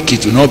 1 week,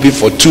 it will not be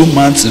for 2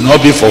 months, it will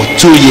not be for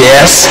 2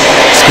 years.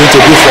 It's going to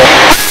be for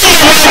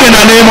in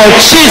the name of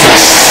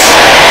Jesus.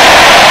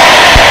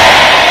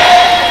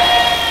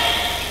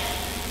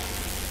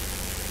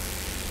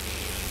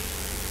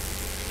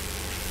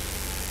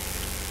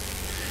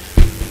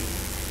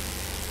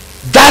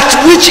 That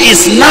which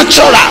is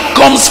natural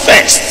comes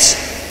first.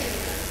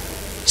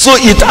 So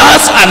it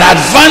has an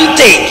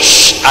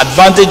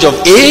advantage of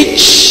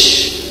age,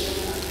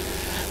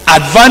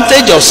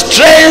 advantage of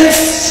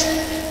strength,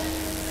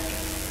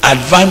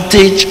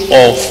 advantage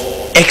of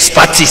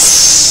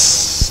expertise.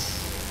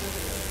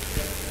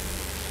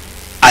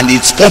 And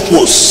its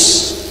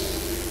purpose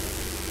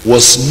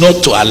was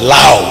not to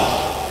allow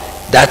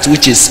that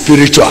which is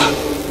spiritual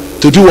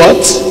to do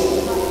what?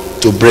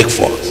 To break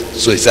forth.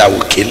 So he said, I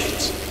will kill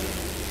it.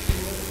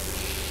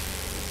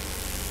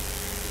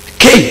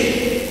 Cain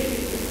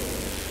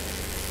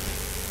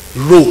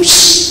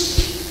rose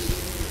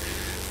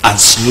and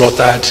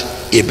slaughtered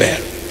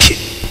Abel.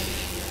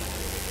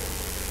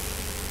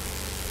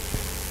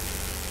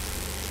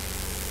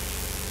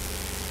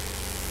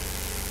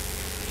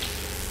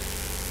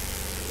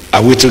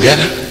 Are we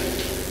together?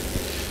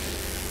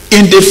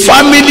 In the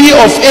family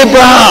of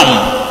Abraham,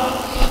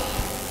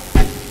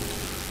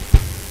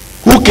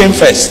 who came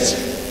first?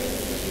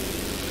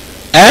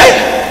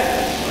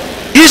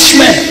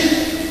 Ishmael.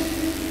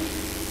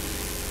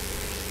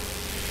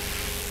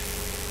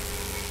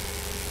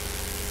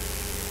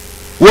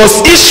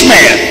 Was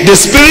Ishmael the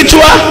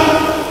spiritual?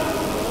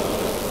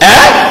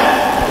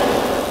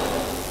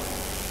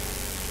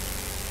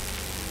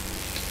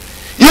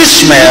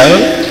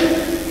 Ishmael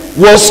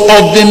was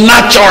of the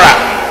natural.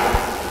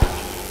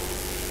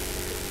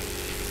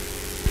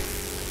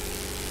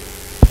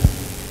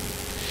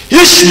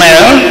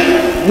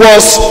 Ishmael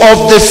was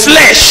of the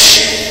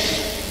flesh.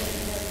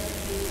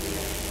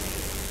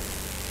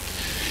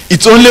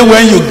 It's only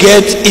when you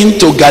get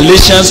into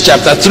Galatians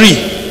chapter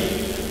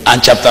 3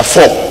 and chapter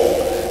 4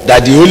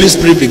 that the Holy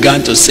Spirit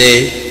began to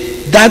say,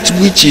 that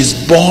which is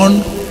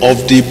born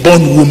of the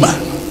born woman,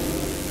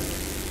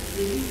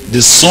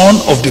 the son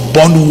of the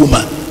born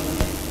woman.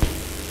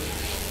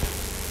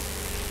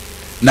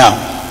 Now,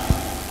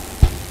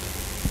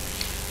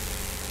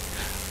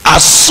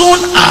 as soon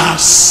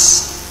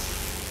as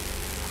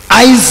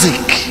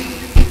Isaac,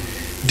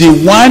 the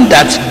one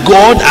that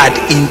God had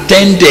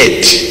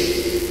intended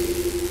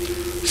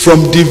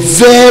from the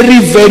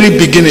very, very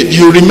beginning,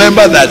 you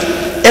remember that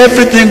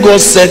everything God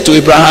said to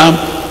Abraham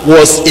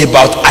was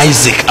about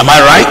Isaac. Am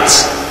I right?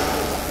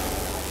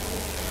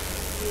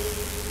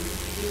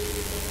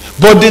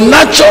 But the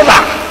natural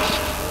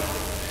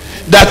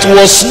that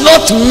was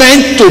not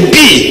meant to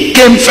be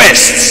came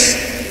first.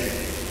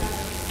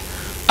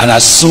 And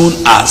as soon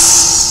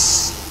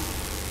as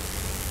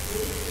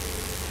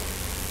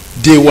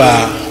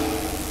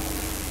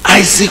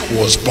Isaac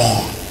was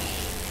born,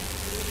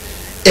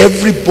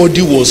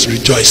 everybody was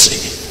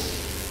rejoicing.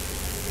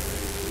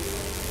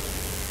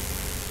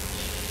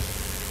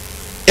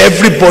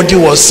 Everybody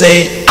was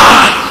saying,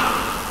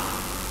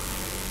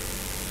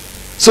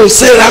 so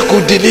Sarah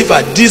could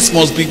deliver. This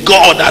must be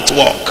God at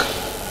work.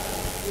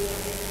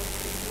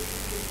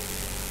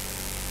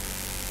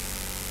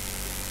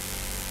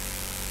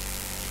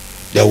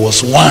 There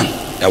was one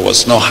that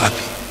was not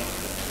happy.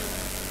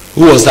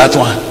 Who was that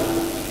one?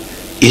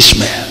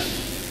 Ishmael.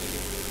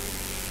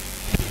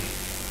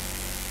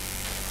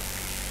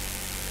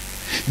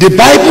 The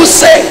Bible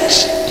said,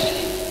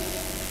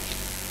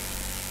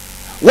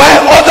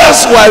 while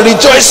others were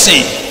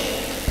rejoicing,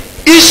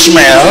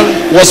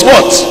 Ishmael was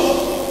what?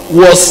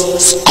 Was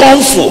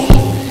scornful.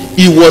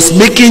 He was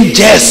making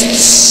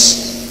jests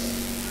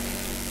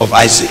of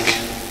Isaac.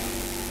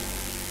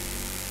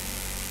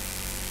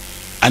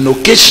 And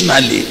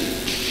occasionally,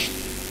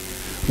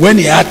 when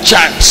he had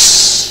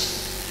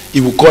chance, he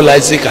would call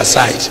Isaac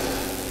aside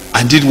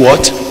and did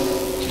what?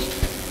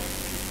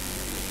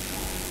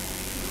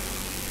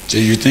 So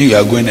you think you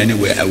are going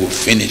anywhere? I will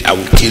finish. I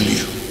will kill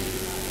you.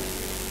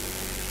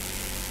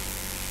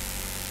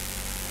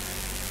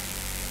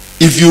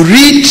 If you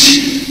read,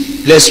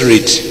 let's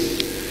read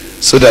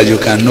so that you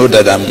can know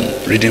that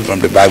I'm reading from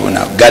the Bible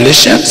now.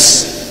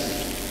 Galatians.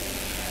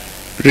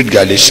 Read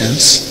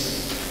Galatians.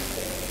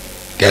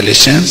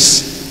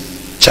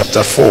 Galatians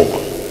chapter 4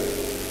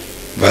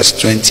 verse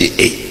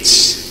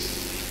 28.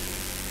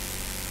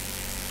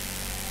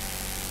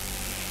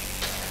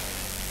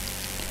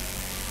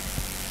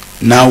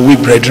 Now we,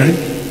 brethren,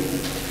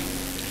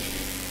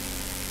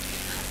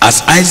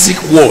 as Isaac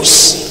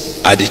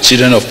was, are the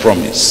children of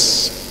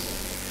promise.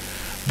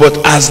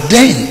 But as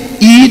then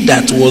he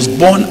that was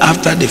born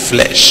after the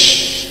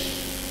flesh,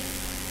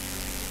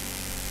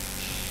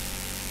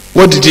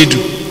 what did he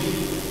do?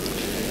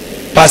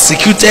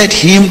 Persecuted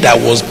him that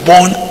was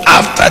born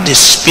after the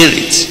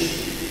spirit.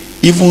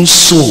 Even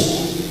so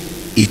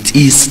it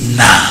is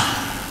now.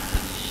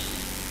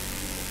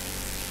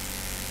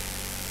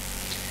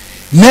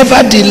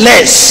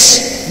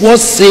 Nevertheless, what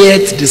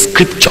saith the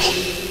scripture?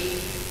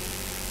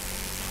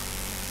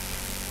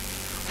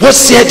 What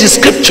saith the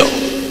scripture?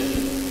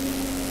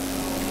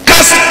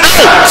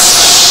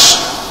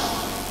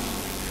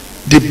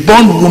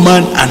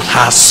 bondwoman and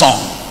her son.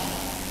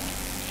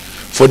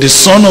 For the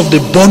son of the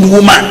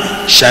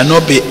bondwoman shall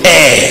not be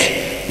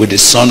heir with the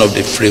son of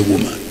the free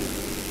woman.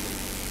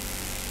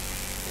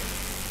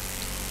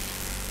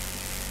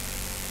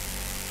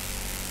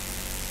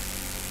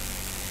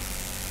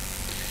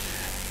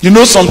 You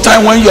know,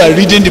 sometimes when you are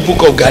reading the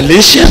book of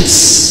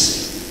Galatians,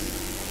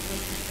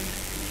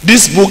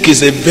 this book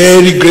is a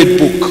very great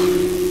book.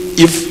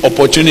 If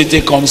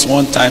opportunity comes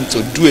one time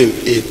to do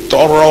a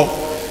thorough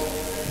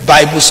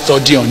Bible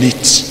study on it,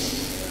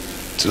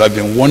 it will have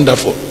been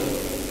wonderful.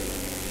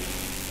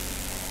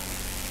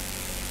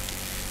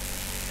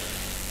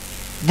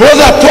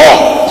 Brother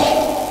Paul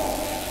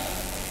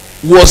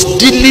was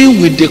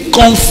dealing with the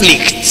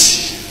conflict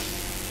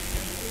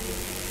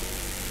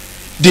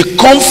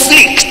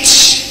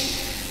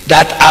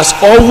that has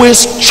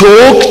always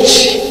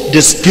choked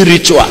the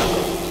spiritual.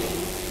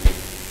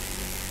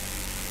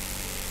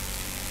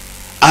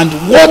 And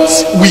what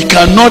we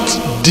cannot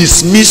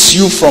dismiss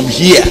you from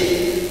here,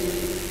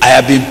 I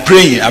have been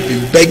praying, I've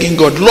been begging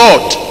God,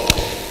 Lord,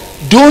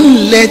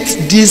 don't let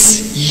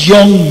these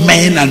young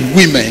men and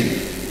women,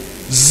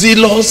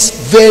 zealous,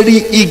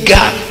 very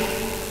eager,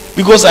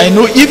 because I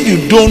know if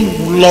you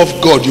don't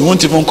love God, you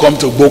won't even come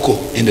to Boko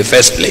in the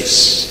first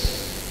place.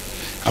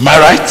 Am I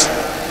right?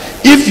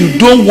 If you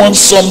don't want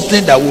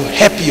something that will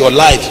help your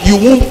life, you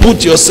won't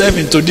put yourself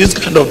into this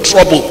kind of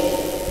trouble.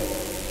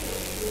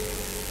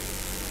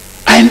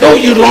 I know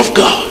you love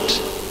God.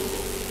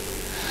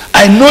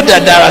 I know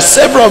that there are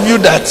several of you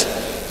that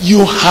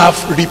you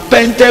have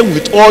repented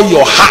with all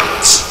your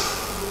heart,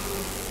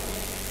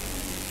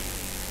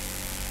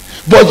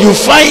 but you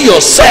find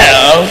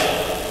yourself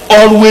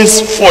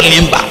always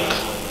falling back.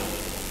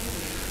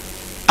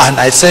 And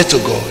I said to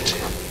God,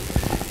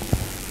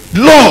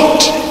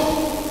 Lord,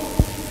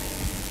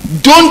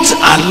 don't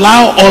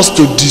allow us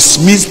to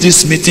dismiss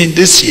this meeting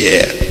this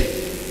year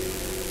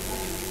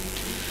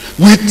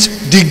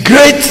with the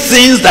great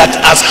things that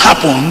has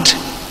happened,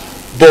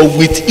 but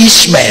with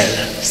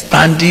Ishmael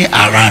standing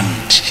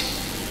around.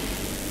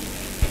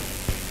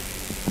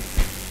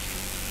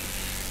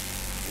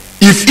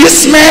 If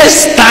Ishmael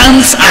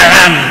stands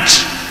around,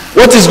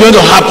 what is going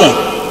to happen?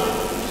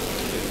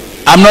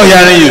 I'm not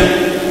hearing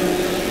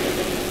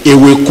you. It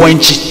will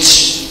quench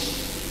it.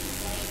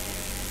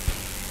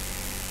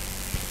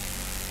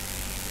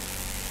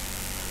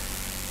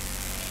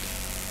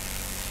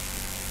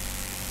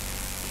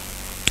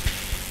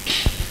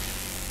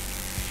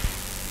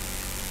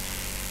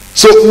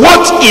 So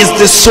what is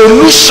the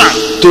solution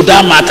to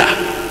that matter?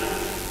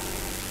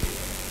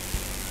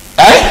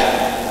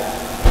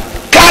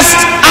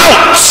 Cast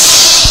out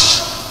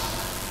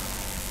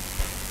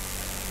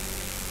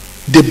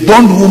the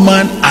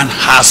bondwoman and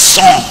her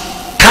son.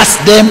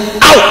 Cast them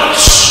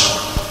out.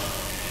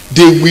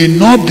 They will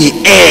not be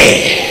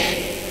heir.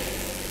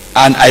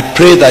 And I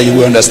pray that you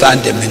will understand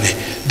the meaning.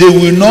 They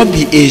will not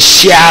be a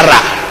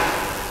sharer.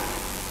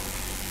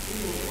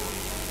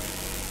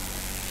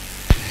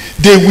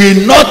 They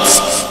will not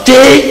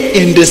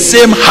stay in the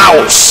same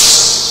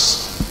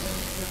house.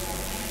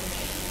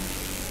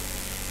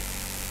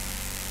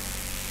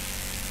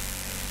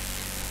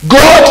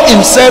 God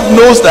himself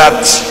knows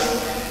that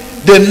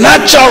the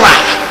natural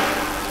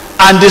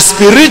and the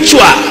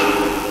spiritual,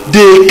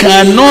 they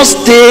cannot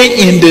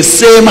stay in the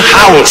same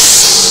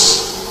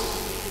house.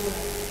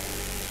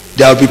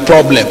 There will be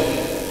problem.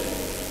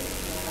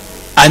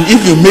 And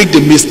if you make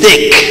the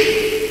mistake,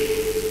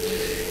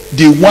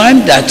 the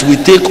one that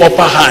will take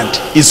upper hand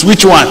is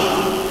which one?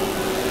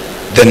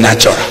 The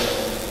natural.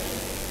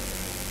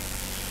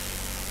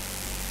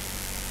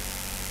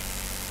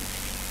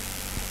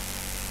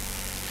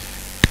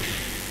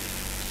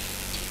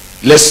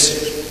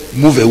 Let's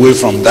move away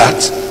from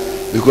that,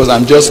 because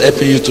I'm just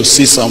helping you to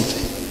see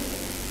something.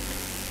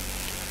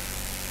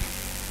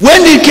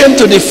 When it came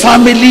to the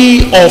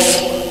family of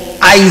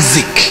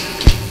Isaac,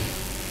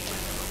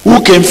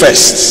 who came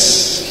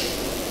first?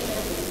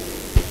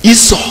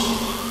 Esau.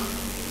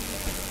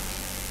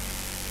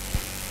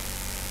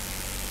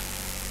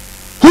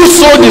 Who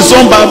sold his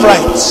own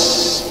birthright?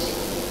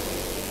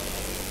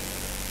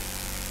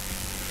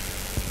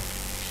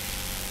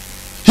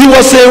 He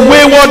was a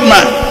wayward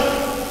man.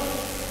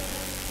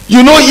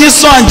 You know,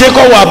 Esau and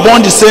Jacob were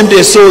born the same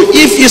day. So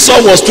if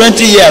Esau was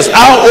 20 years,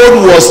 how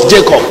old was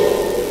Jacob?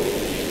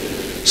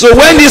 So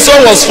when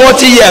Esau was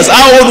 40 years,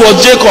 how old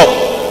was Jacob?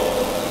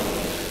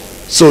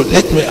 So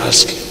let me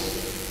ask you.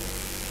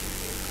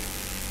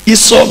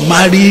 Esau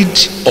married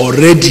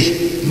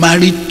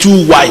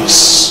 2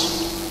 wives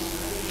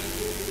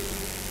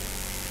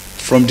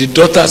from the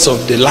daughters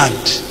of the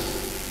land,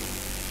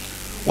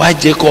 while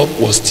Jacob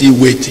was still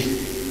waiting.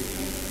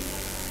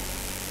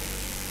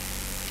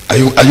 Are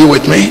you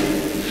with me?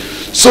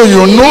 So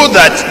you know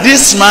that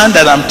this man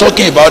that I'm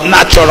talking about,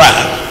 natural,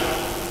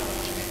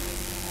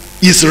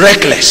 is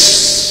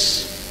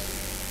reckless.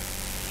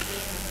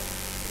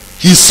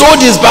 He sold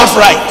his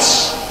birthright,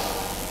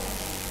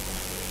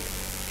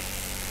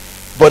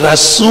 but as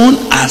soon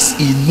as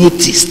he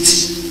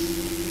noticed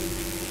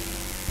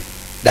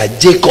that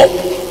Jacob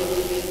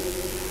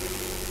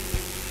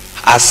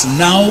has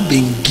now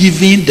been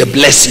given the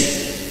blessing,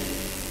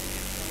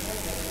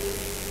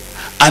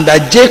 and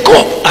that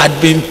Jacob had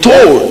been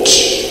told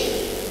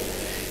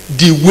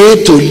the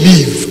way to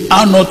live,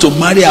 how not to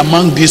marry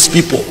among these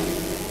people.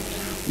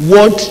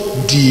 What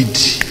did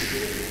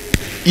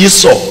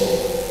Esau,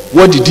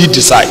 what did he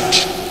decide?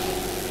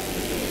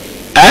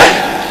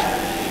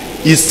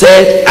 He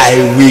said, I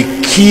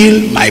will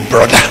kill my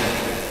brother.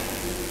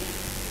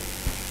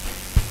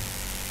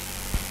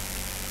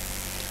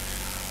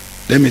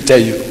 Let me tell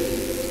you,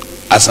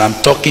 as I'm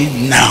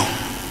talking now,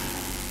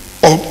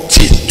 up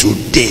till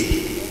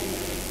today,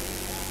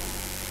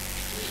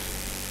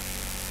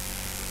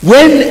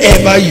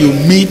 whenever you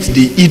meet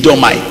the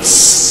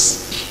Edomites,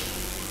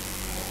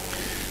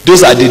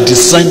 those are the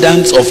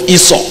descendants of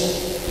Esau.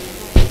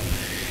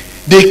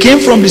 They came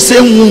from the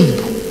same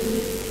womb.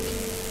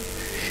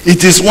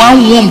 It is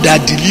one womb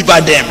that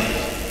delivered them.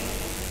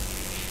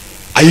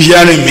 Are you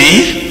hearing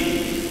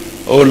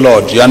me? Oh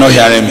Lord, you are not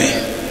hearing me.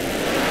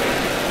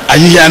 Are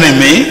you hearing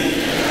me?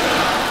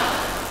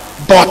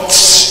 But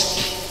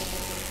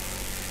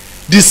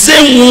the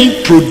same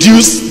womb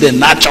produced the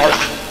natural.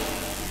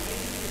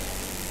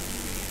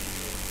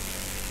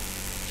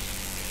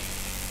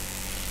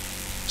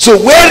 So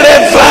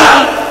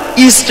wherever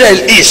Israel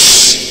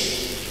is,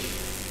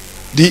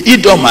 the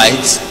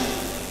Edomites,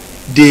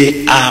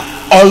 they are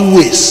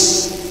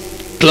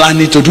always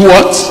planning to do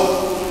what?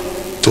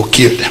 To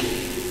kill them.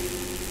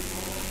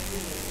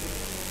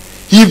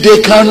 If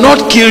they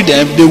cannot kill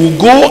them, they will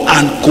go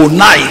and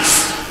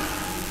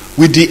connive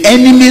with the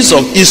enemies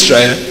of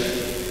Israel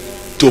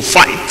to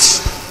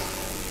fight.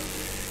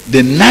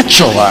 The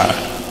natural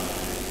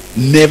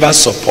never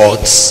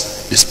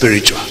supports the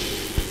spiritual.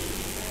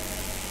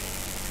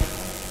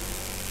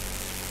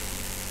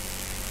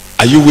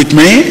 Are you with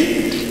me?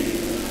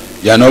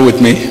 You are not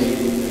with me?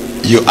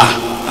 You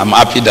are. I'm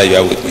happy that you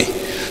are with me.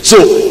 So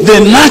the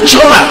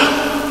natural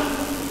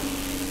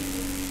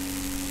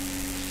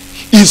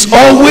is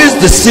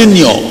always the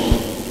senior,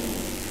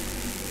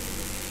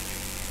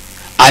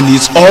 and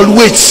is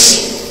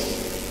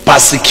always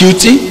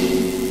persecuting,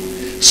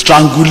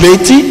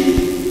 strangulating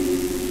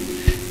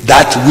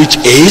that which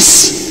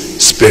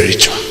is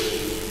spiritual.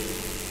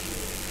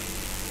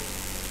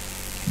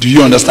 Do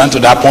you understand to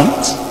that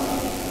point?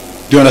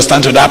 Do you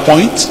understand to that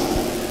point?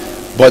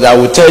 But I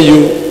will tell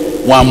you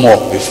one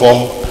more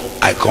before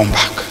I come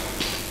back.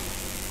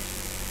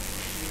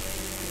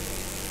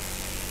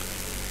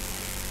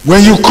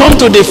 When you come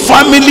to the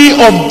family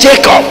of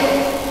Jacob,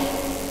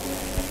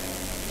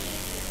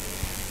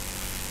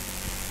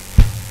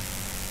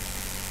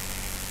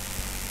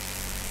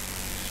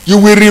 you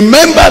will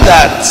remember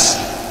that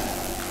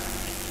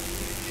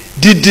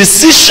the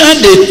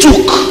decision they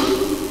took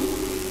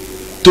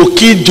to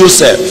kill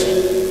Joseph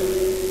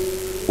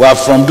were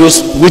from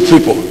those which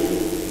people?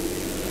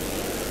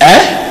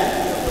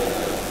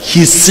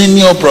 His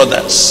senior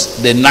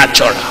brothers, the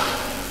natural.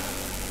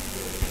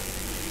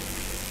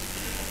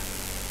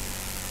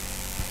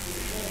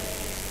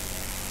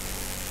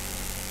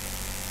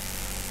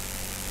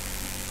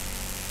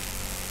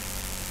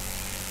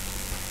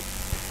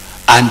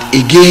 And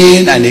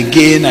again and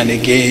again and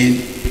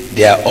again,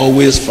 they are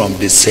always from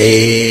the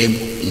same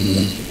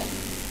womb.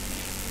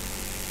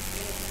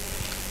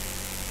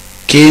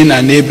 Cain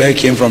and Abel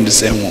came from the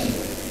same womb.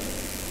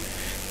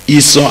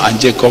 Esau and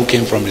Jacob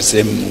came from the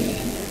same womb.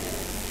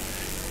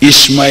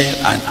 Ishmael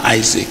and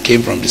Isaac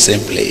came from the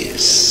same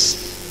place.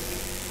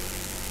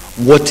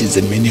 What is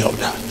the meaning of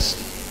that?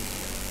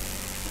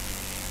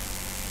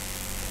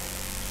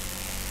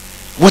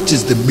 What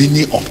is the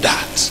meaning of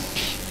that?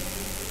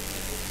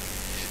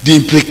 The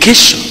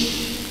implication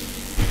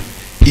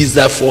is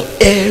that for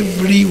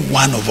every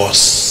one of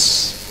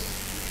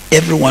us,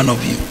 every one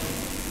of you,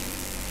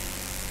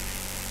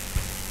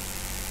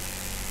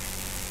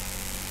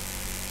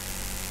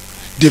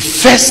 the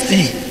first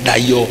thing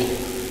that your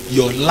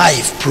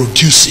life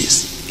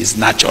produces is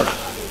natural.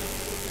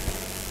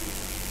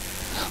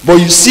 But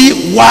you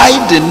see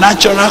why the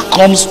natural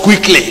comes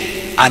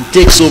quickly and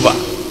takes over.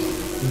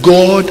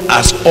 God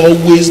has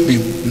always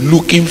been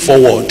looking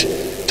forward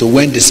to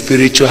when the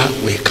spiritual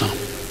will come.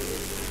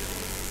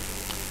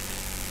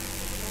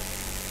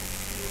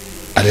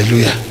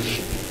 Hallelujah.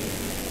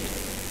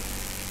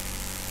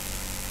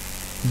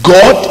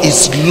 God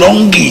is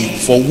longing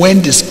for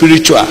when the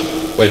spiritual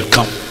will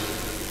come.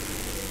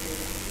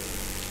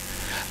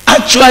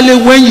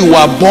 Actually, when you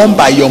were born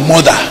by your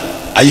mother,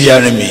 are you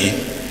hearing me?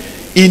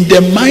 In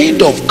the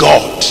mind of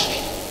God,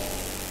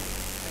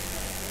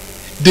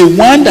 the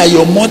one that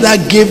your mother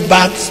gave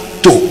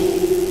birth to,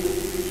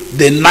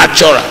 the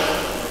natural,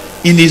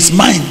 in his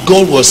mind,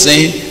 God was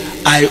saying,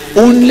 I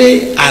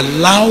only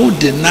allow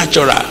the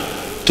natural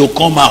to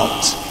come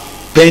out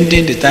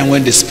pending the time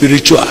when the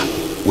spiritual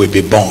will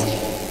be born.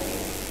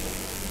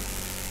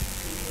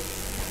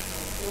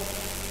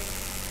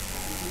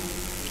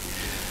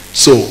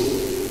 So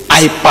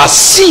I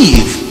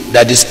perceive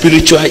that the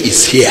spiritual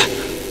is here.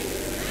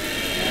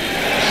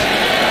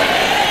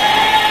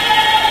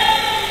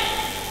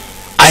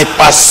 I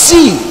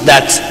perceive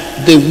that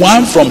the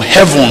one from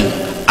heaven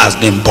has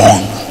been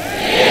born.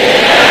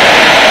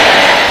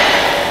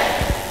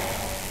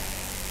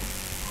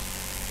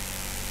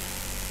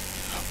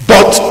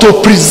 But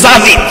to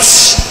preserve it,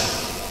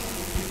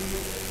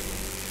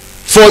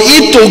 for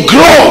it to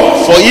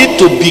grow, for it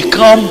to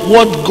become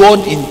what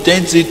God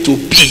intends it to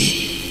be,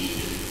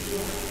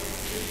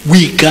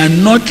 we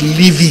cannot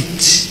leave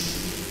it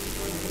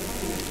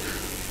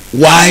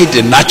while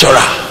the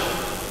natural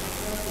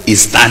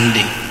is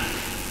standing.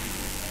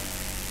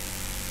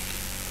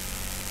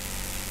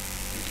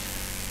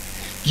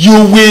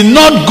 You will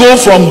not go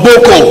from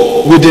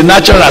Boko with the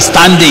natural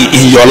standing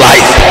in your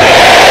life.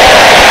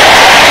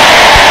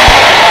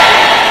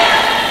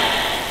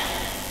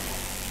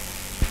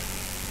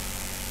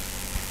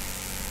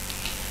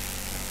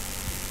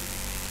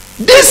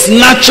 This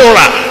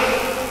natural,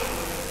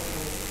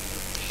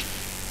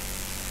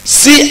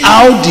 see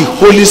how the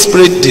Holy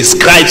Spirit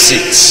describes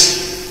it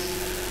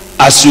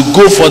as you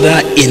go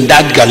further in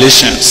that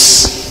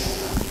Galatians.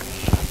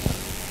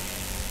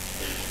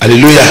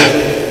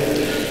 Hallelujah.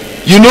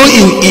 You know,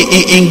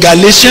 in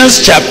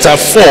Galatians chapter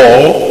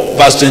 4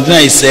 verse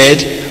 29 it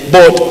said,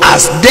 but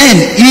as then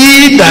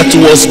he that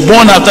was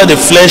born after the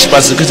flesh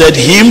persecuted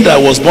him that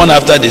was born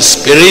after the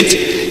spirit,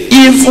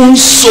 even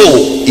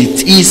so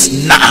it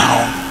is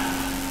now.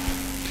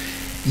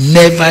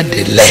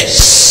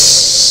 Nevertheless,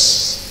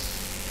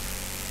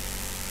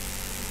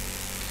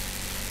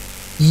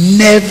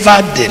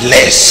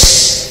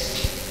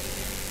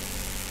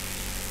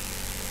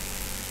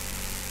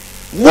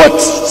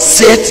 what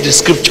saith the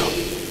scripture?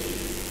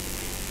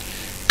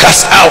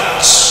 Cast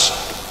out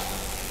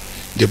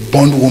the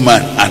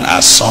bondwoman and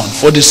her son,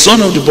 for the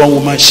son of the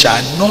bondwoman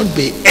shall not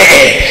be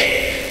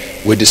heir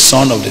with the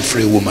son of the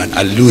free woman.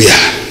 Hallelujah.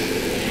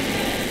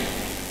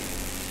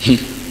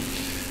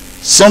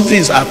 Something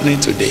is happening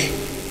today.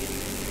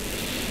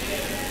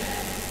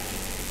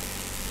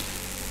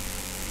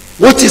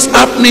 What is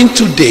happening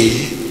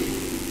today,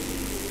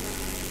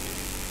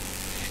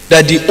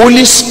 that the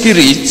Holy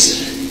Spirit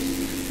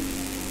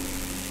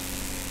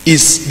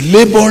is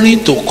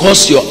laboring to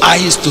cause your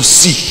eyes to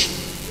see,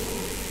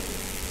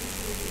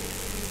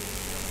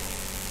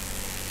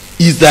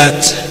 is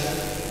that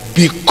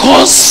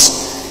because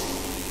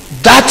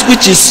that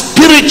which is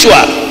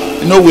spiritual,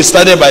 you know, we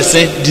started by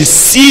saying the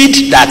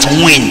seed that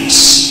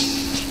wins,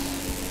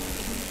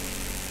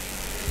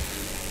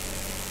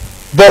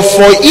 but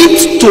for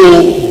it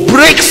to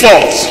break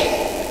forth,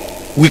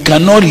 we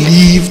cannot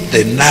leave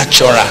the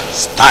natural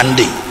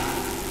standing,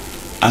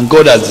 and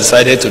God has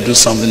decided to do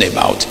something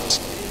about it.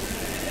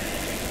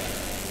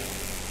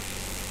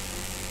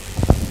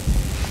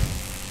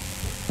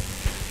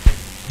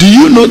 Do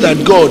you know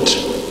that God,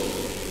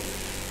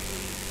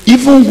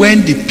 even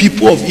when the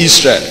people of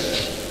Israel,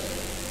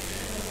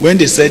 when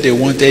they said they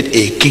wanted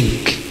a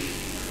king,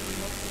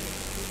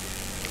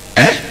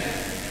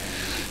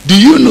 do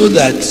you know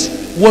that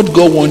what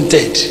God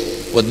wanted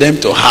for them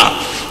to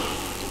have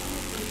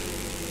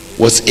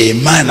was a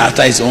man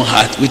after his own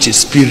heart, which is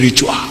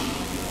spiritual?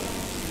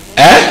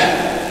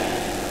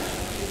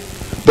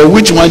 But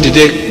which one did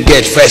they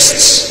get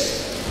first?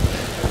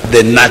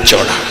 The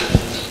natural.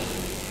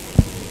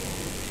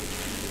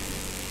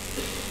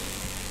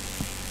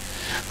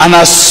 And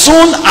as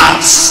soon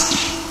as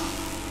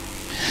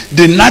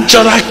the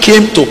natural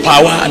came to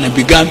power and he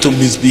began to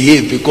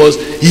misbehave, because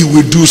he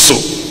will do so,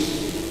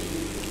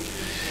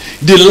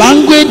 the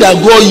language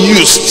that God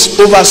used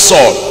over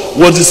Saul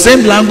was the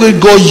same language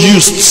God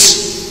used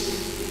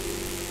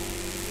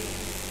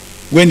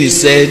when he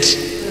said,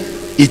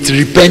 it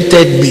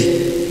repented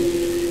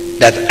me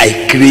that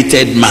I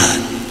created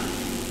man.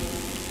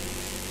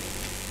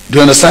 Do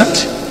you understand?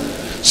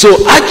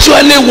 So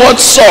actually what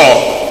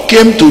Saul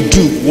came to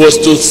do was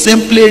to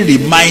simply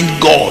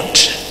remind God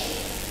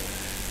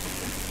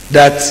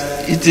that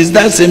it is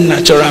that same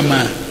natural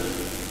man,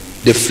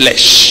 the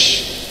flesh.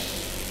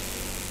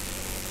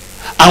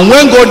 And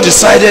when God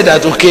decided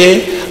that,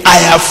 okay, I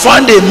have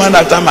found a man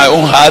after my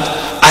own heart,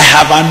 I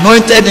have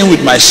anointed him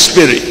with my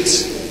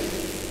spirit,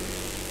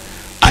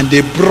 and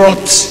they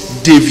brought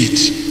David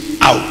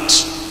out.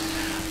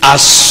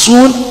 As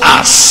soon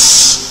as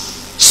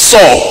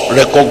Saul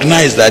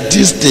recognized that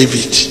this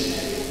David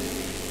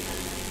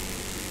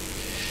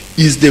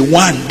is the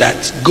one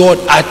that God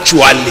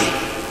actually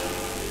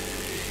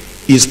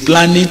is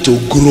planning to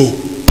grow,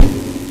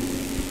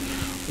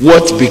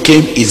 what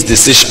became his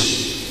decision?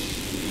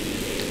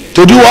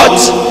 To do what?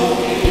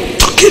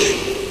 To kill him.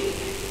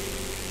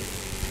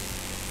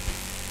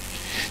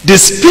 The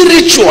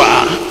spiritual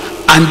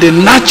and the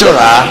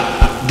natural,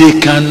 they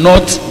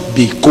cannot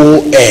be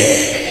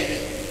co-heir.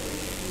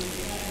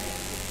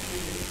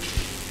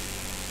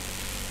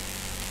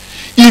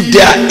 If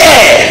they are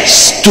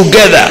heirs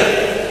together,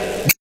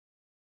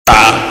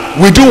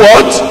 we do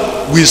what?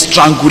 We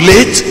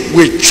strangulate,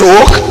 we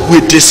choke, we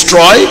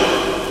destroy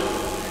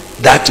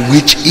that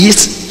which is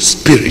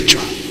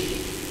spiritual.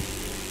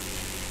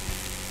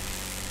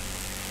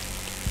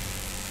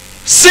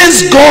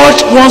 Since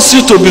God wants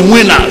you to be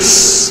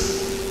winners,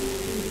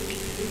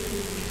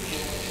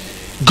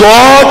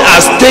 God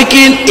has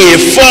taken a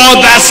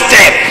further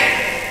step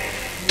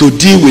to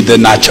deal with the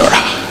natural.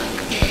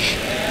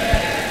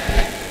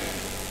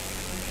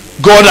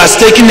 God has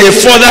taken a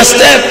further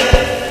step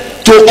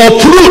to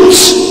uproot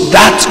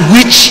that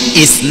which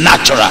is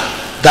natural,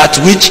 that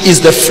which is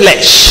the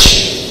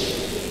flesh.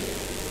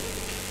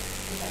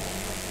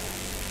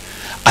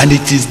 And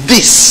it is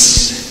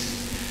this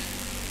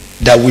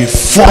that will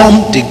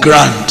form the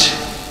ground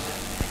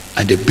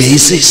and the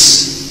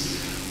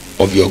basis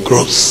of your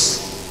growth,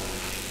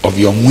 of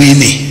your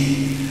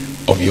winning,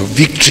 of your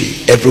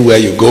victory everywhere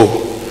you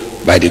go,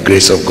 by the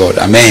grace of God.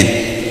 Amen.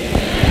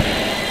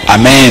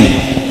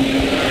 Amen.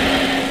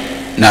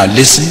 Now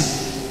listen.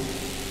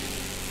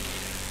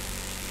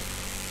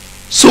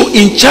 So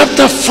in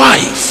chapter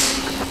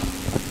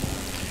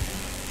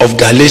 5 of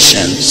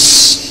Galatians,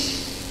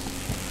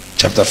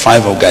 chapter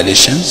 5 of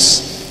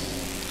Galatians,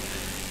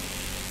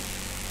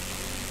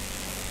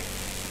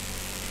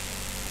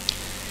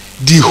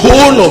 the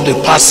whole of the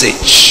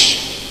passage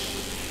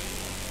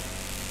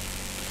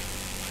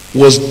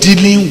was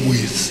dealing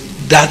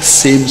with that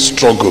same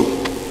struggle.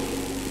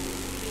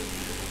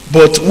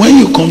 But when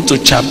you come to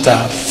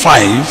chapter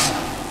 5,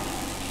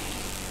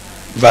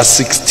 verse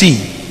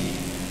 16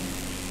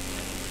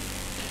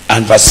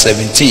 and verse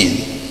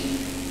 17,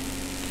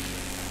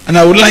 and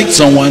I would like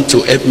someone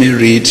to help me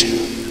read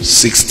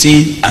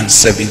 16 and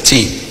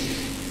 17,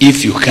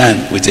 if you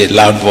can, with a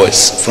loud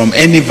voice, from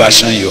any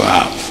version you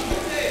have.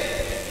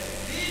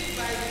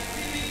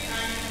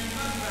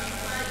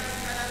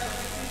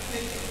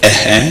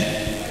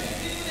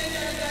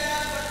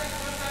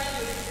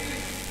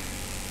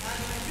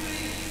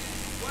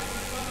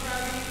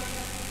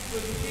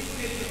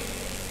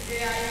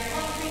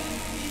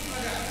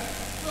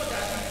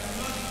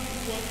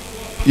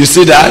 You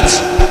see that?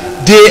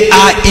 They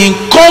are in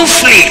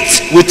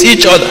conflict with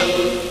each other.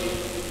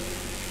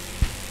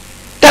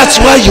 That's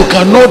why you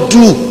cannot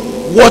do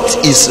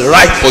what is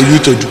right for you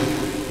to do.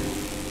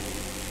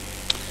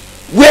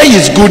 Where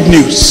is good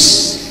news?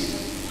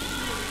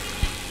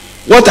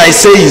 What I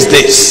say is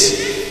this: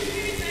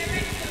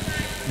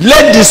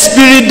 let the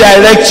Spirit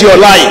direct your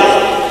life.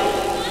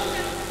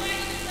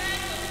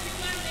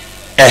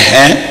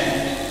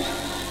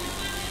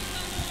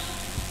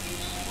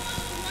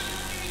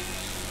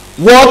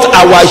 What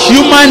our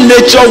human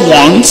nature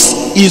wants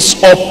is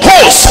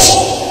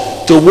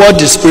opposed to what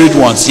the Spirit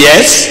wants.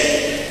 Yes?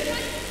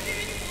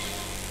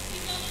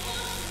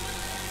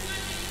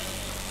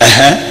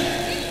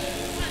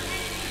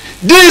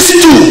 These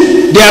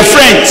two, they are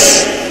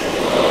friends.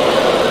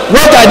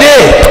 What are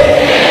they?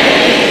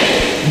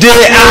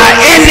 They are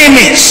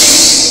enemies.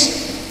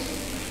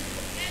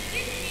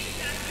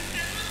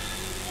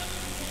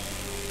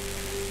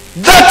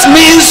 That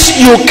means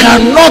you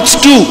cannot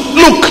do.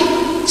 Look,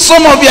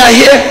 some of you are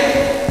here.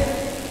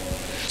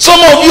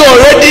 Some of you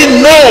already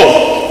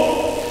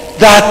know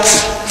that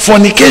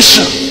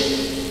fornication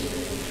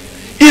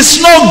is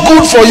not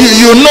good for you.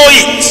 You know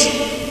it.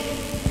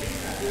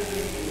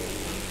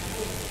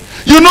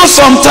 You know,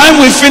 sometimes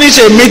we finish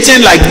a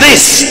meeting like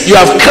this. You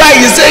have cried.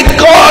 You say,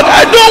 God,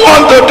 I don't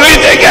want to do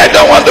it again. I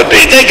don't want to do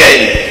it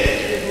again.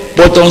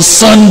 But on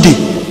Sunday,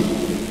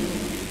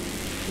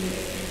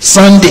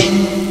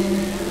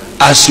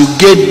 as you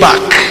get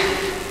back,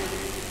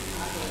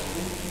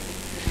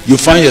 you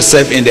find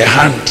yourself in the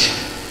hand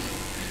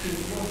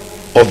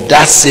of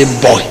that same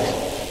boy.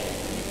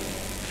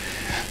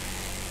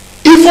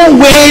 Even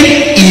when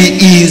he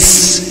is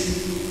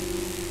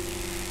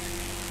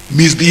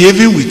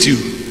misbehaving with you,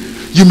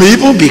 you may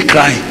even be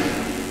crying.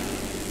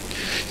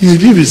 You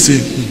may be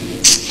saying,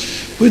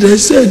 but I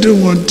said I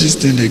don't want this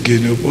thing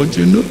again. But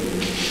you know,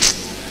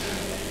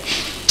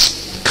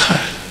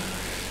 God.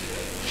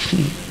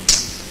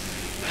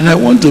 And I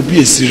want to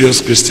be a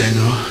serious Christian.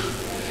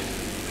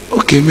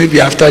 Okay,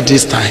 maybe after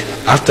this time,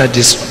 after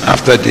this one,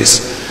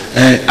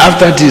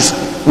 after this,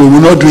 we will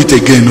not do it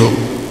again. No,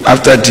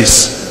 after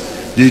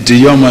this, the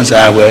young man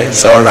said, well,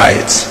 it's all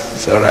right,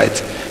 it's all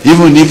right.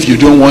 Even if you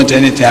don't want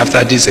anything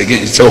after this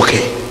again, it's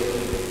okay.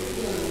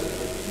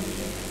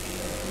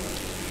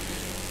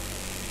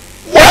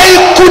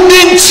 Why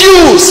couldn't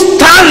you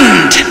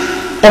stand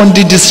on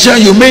the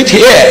decision you made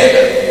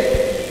here?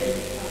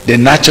 The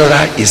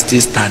natural is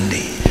still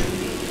standing.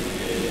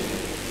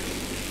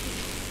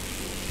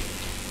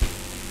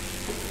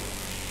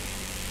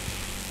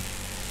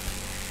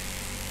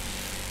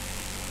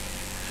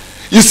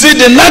 You see,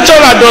 the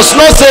natural does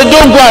not say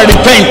don't go and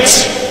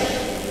repent.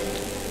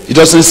 It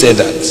doesn't say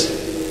that.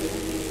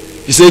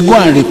 He said go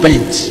and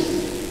repent.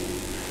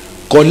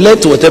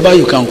 Collect whatever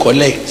you can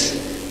collect.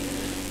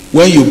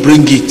 When you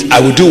bring it, I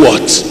will do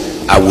what?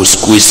 I will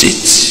squeeze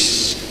it.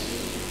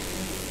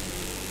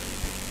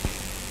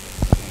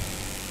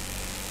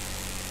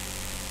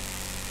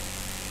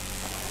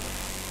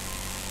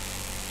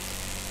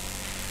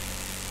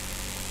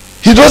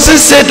 He doesn't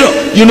say,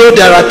 you know,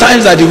 there are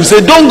times that he will say,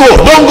 don't go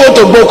to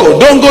Boko,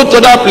 don't go to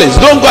that place,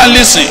 don't go and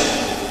listen.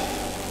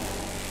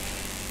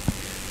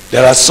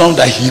 There are some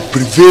that he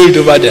prevailed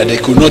over there, they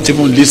could not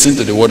even listen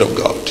to the word of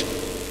God.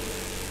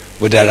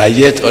 But there are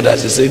yet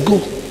others. He said, go.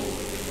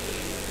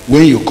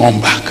 When you come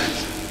back,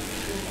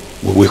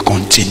 we will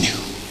continue.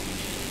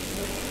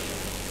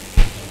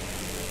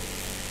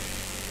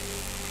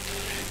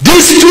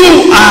 These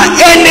two are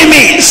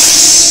enemies,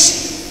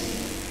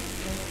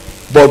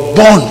 but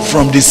born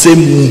from the same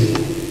womb.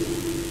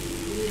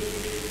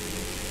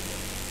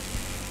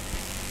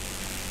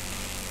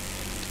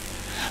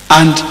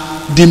 And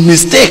the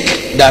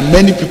mistake that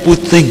many people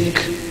think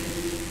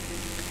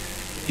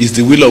is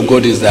the will of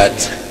God is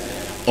that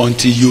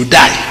until you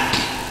die,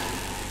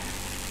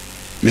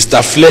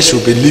 Mr. Flesh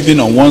will be living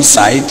on one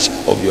side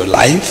of your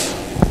life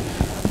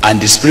and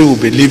the spirit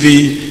will be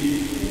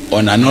living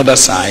on another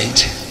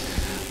side,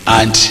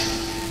 and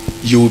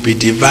you will be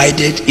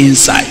divided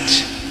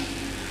inside,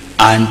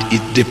 and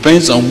it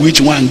depends on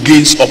which one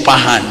gains upper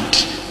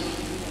hand.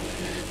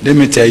 Let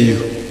me tell you,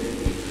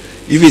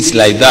 if it's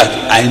like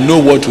that, I know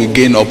what will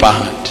gain upper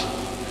hand.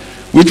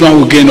 Which one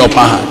will gain upper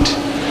hand?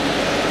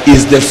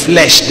 Is the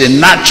flesh, the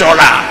natural.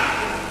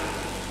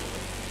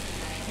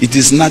 It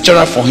is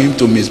natural for him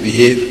to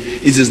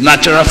misbehave. It is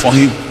natural for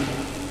him.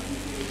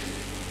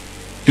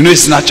 You know,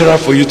 it's natural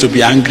for you to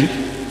be angry.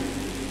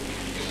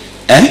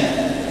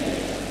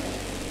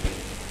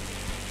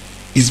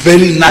 It's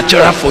very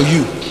natural for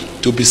you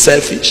to be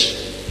selfish.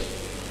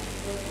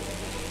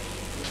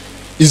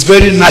 It's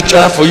very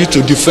natural for you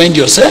to defend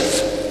yourself.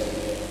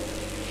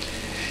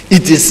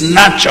 It is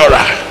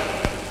natural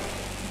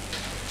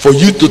for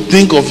you to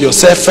think of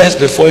yourself first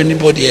before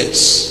anybody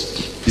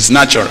else. It's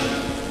natural.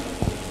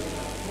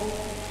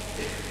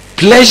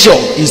 Pleasure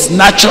is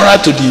natural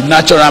to the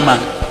natural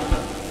man.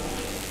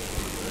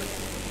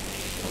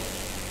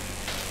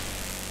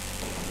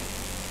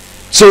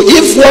 So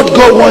if what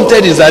God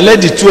wanted is that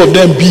let the two of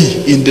them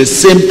be in the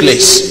same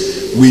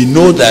place, we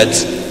know that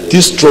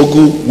this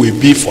struggle will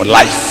be for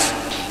life.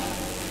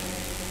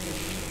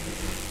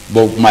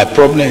 But my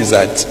problem is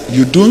that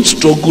you don't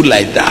struggle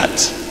like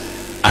that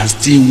and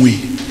still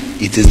win.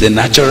 It is the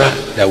natural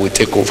that will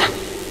take over.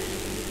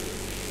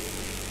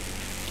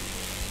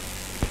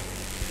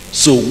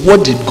 So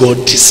what did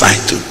God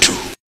decide to do?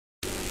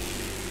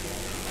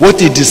 What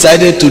he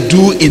decided to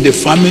do in the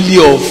family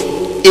of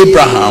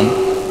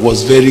Abraham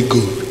was very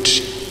good.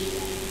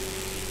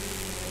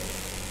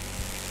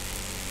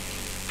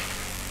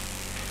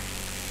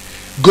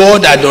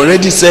 God had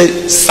already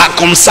said,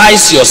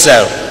 circumcise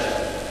yourself.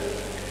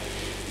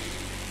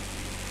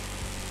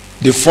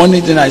 The funny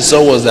thing I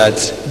saw was that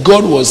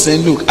God was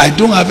saying, look, I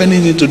don't have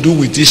anything to do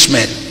with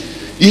Ishmael.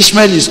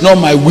 Ishmael is not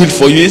my will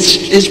for you.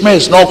 Ishmael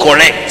is not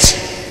correct.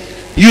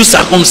 You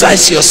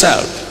circumcise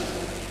yourself.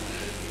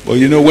 But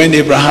you know, when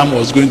Abraham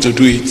was going to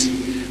do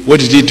it, what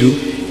did he do?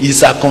 He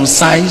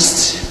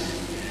circumcised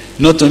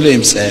not only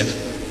himself,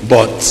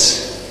 but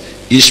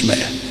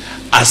Ishmael,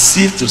 as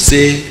if to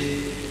say,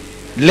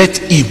 let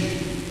him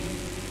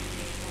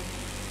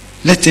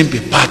be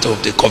part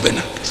of the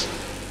covenant.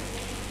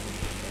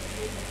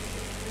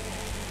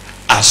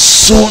 As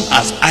soon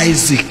as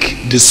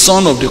Isaac, the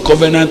son of the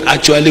covenant,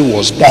 actually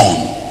was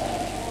born,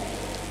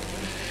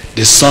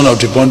 the son of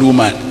the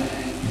bondwoman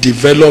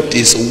developed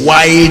his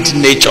wide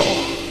nature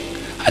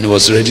and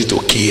was ready to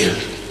kill.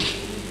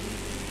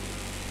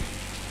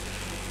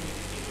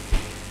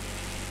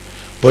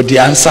 But the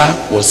answer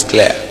was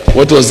clear.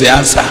 What was the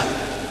answer?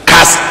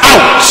 Cast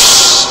out.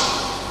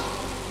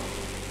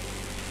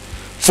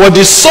 For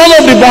the son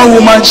of the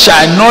bondwoman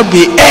shall not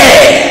be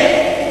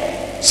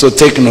heir. So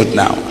take note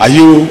now. Are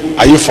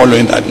you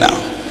following that now?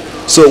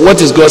 So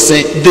what is God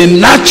saying? The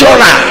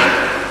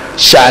natural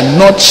shall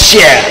not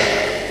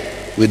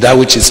share with that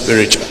which is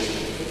spiritual.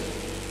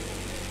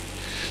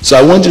 So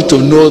I want you to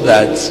know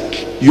that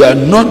you are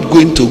not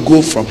going to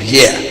go from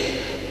here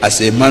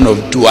as a man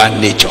of dual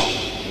nature.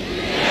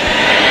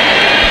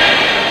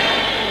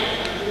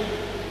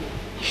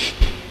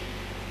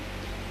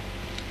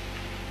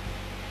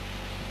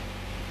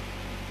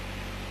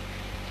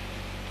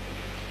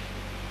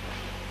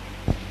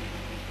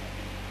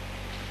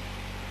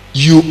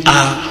 You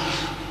are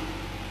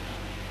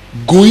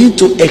going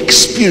to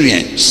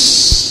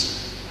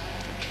experience,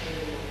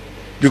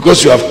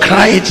 because you have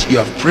cried, you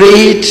have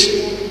prayed,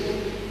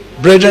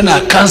 brethren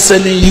are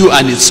counseling you,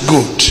 and it's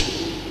good.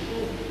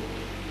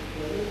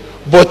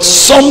 But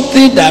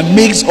something that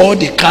makes all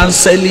the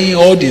counseling,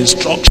 all the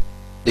instruction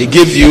they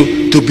give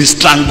you to be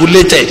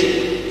strangulated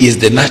is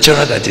the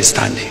natural that is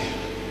standing.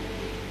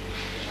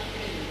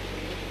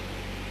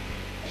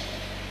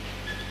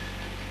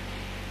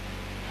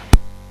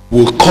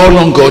 We'll call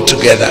on God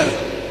together.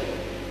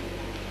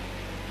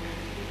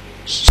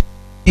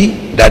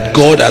 Something that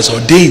God has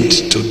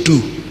ordained to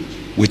do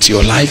with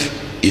your life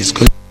is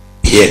going to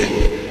be here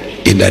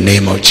in the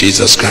name of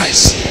Jesus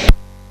Christ.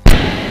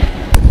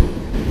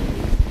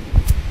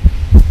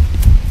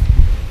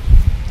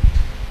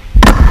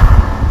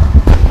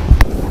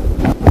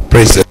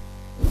 Praise the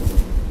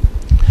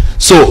Lord.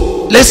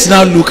 So let's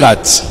now look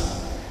at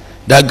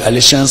that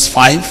Galatians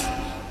 5.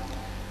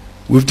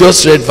 We've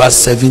just read verse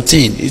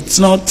 17. It's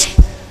not,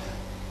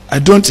 I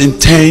don't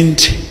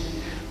intend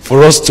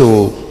for us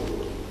to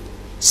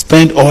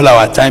spend all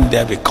our time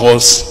there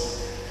because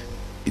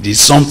it is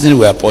something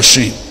we are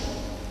pursuing.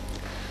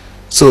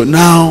 So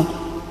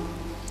now,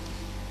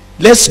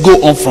 let's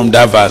go on from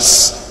that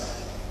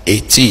verse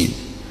 18.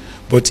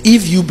 But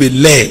if you be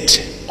led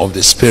of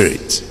the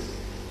Spirit,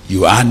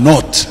 you are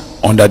not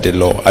under the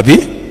law.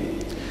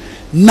 Abi?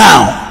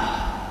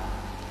 Now,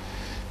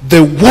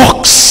 the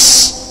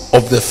works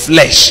of the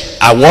flesh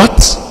are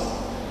what?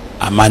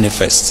 Are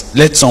manifest.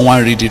 Let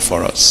someone read it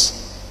for us.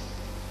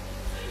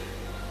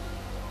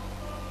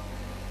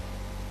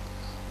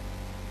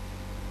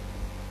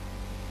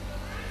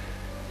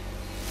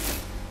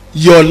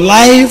 Your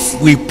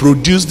life will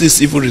produce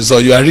this evil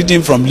result. You are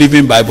reading from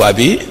Living Bible,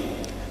 Abi?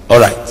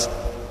 All right.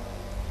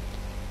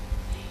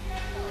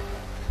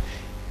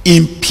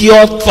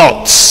 Impure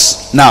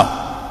thoughts.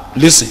 Now,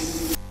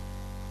 listen.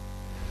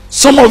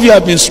 Some of you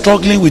have been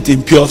struggling with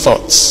impure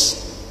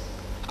thoughts.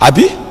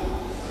 Abi?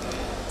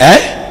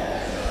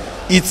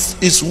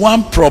 It's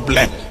one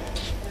problem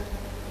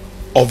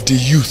of the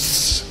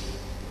youth.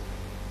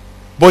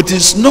 But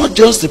it's not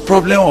just the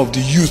problem of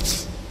the youth.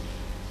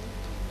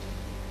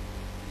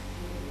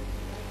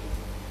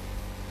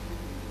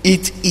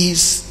 It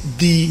is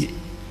the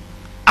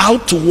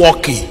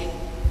outworking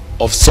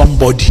of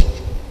somebody.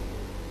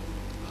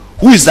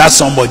 Who is that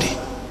somebody?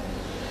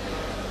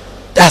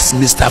 That's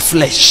Mr.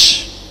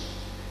 Flesh,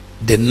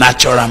 the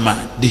natural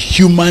man, the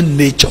human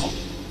nature.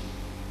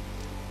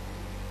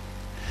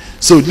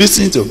 So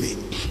listen to me.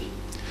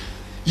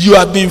 You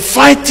have been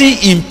fighting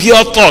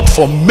impure thought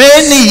for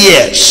many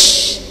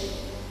years.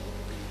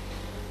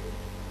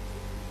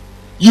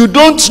 You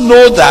don't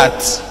know that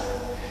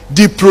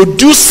the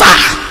producer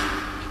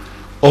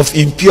of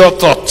impure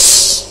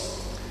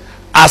thoughts,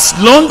 as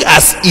long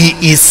as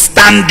he is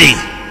standing,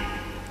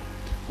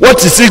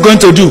 what is he going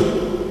to do?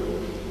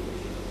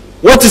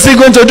 What is he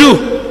going to do?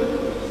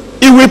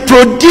 He will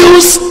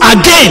produce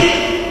again.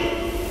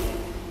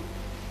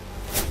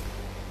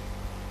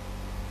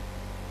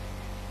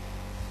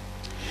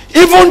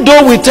 Even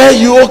though we tell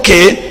you,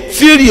 okay,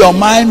 fill your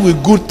mind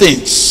with good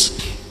things,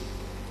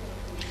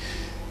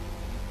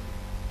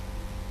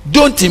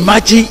 don't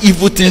imagine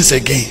evil things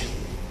again.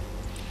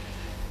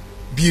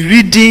 Be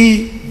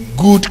reading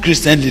good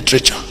Christian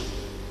literature.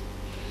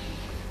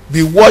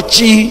 Be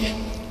watching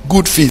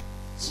good films.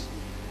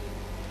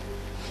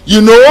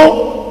 You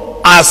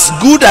know, as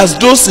good as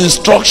those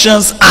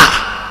instructions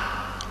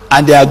are,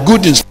 and they are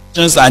good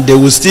instructions and they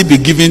will still be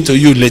given to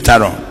you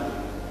later on,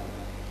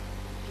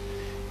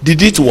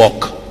 did it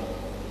work?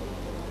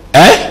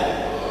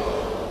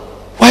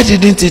 Why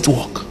didn't it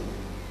work?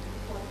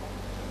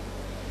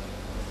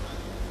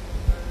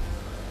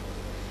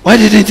 Why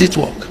didn't it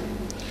work?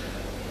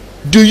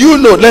 Do you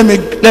know?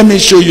 Let me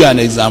show you an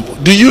example.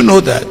 Do you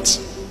know that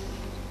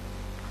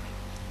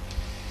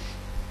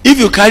if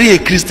you carry a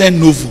Christian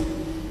novel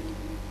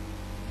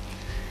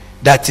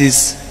that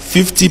is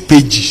 50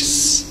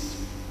 pages,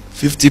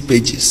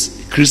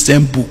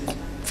 Christian book,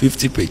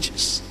 50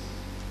 pages,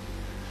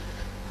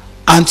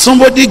 and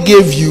somebody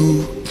gave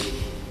you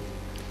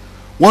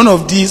one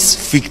of these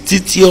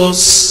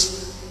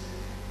fictitious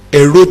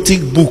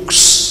erotic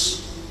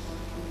books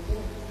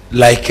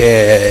like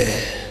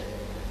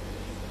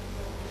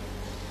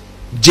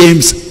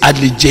James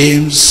Adley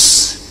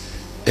James,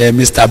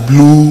 Mr.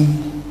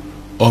 Bloom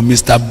or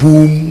Mr.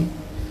 Boom,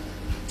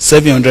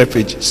 700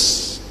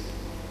 pages.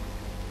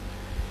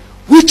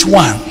 Which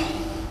one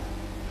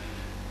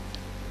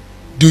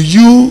do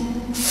you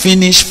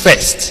finish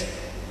first?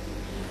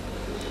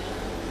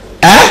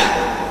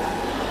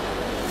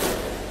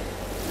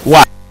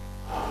 Why?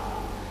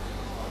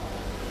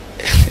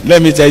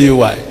 Let me tell you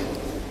why.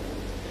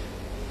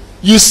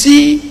 You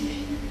see,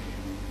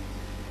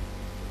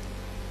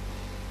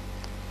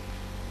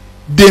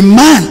 the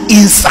man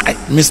inside,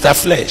 Mr.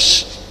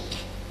 Flesh,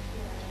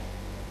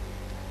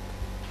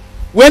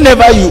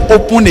 whenever you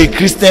open a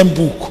Christian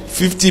book,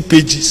 50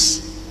 pages,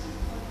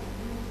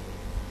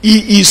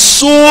 he is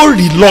so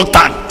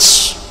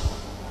reluctant.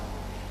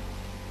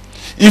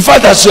 In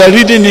fact, as you are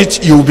reading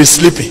it, you will be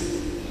sleeping.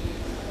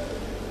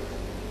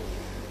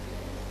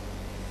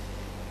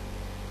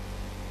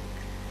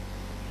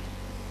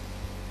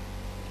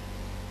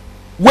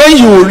 When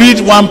you read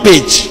one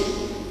page,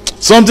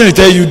 something will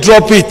tell you,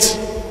 drop it.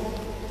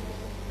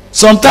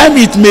 Sometimes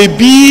it may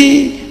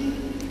be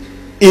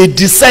a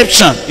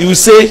deception. He will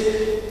say,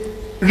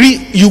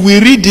 you will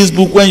read this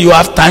book when you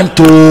have time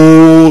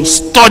to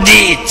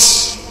study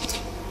it.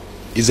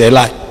 It's a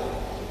lie.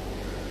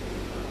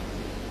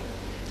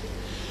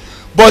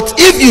 But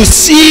if you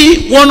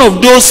see one of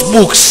those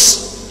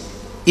books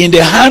in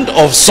the hand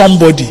of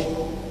somebody,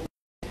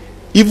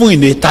 even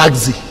in a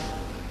taxi,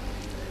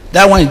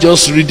 that one is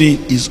just reading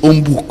his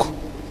own book,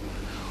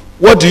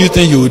 what do you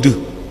think you will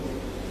do?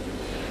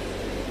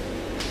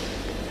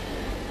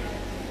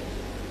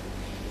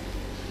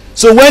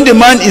 So when the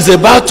man is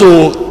about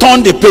to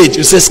turn the page,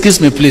 you say, excuse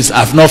me please,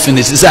 I've not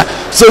finished. He said,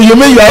 so you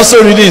mean you're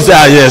also reading? He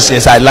said,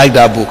 yes, I like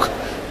that book.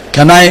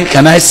 Can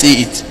I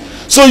see it?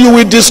 So you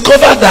will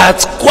discover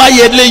that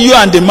quietly you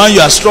and the man, you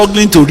are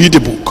struggling to read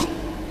the book.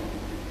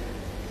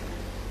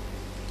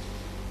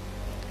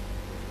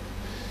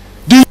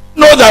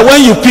 that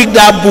when you pick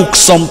that book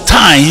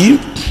sometime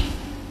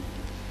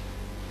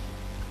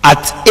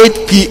at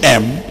 8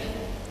 p.m.,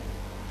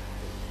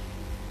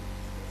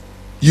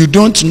 you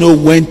don't know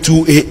when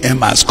 2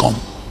 a.m. has come.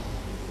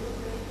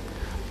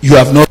 You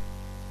have not,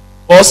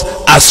 because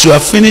as you are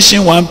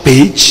finishing one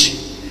page,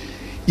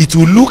 it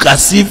will look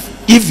as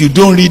if you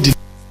don't read the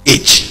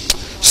page,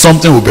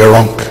 something will be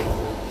wrong.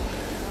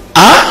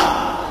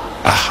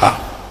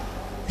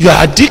 You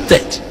are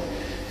addicted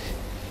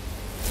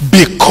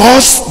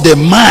because the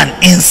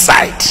man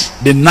inside,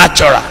 the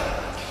natural,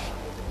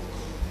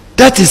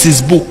 that is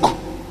his book.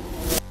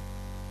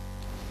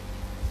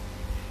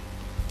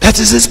 That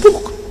is his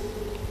book.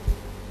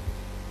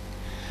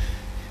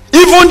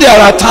 Even there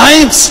are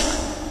times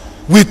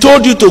we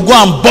told you to go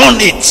and burn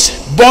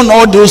it, burn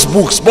all those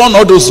books, burn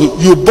all those,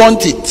 you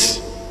burnt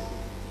it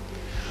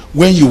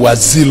when you were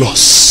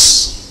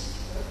zealous.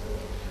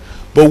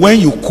 But when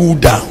you cool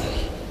down,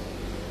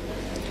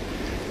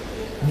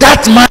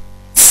 that man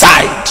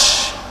inside,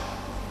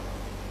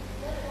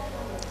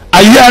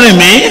 are you hearing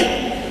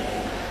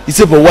me? He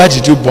said, but why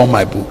did you burn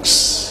my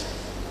books?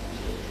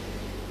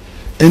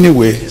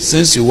 Anyway,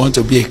 since you want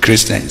to be a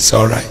Christian, it's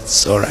all right,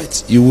 it's all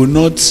right. You will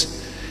not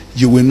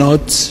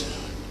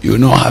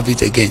have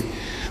it again.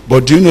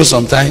 But do you know,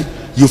 sometimes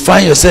you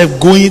find yourself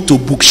going to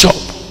bookshop,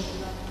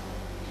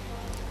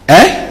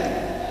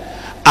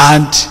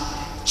 and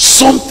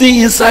something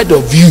inside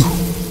of you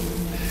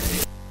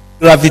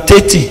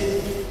gravitating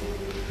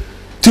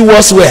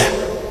towards where?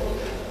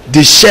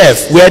 The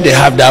shelf where they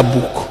have that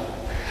book,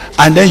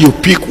 and then you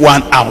pick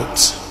one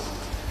out.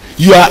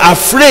 You are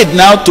afraid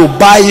now to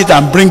buy it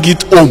and bring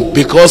it home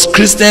because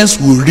Christians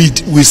will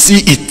read, will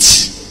see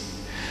it.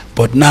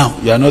 But now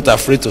you are not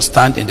afraid to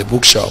stand in the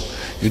bookshop.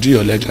 You do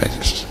your leg like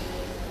this.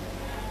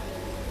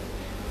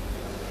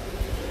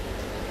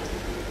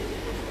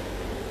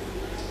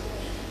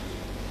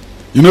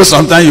 You know,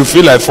 sometimes you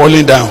feel like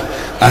falling down,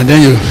 and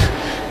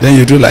then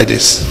you do like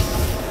this.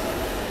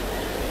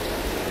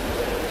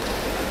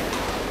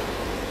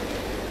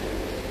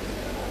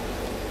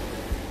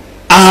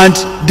 And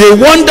they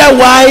wonder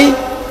why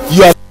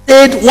you have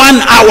stayed 1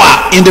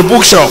 hour in the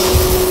bookshop.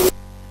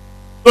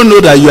 You don't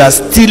know that you are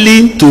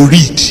stealing to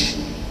read.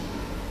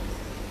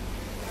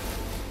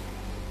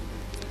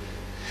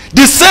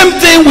 The same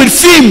thing with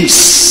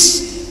films.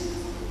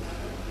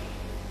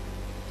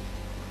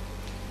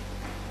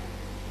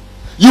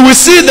 You will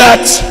see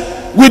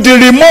that with the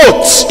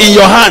remote in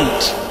your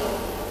hand,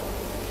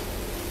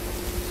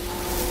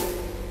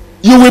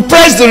 you will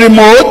press the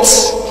remote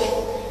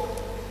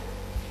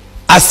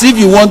as if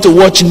you want to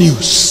watch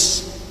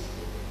news.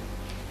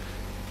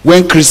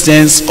 When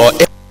Christians or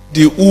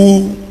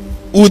anybody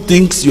who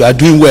thinks you are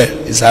doing well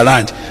is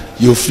around,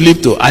 you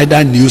flip to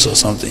either news or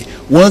something.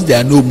 Once there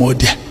are no more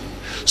there,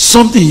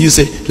 something you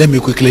say, let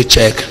me quickly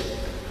check,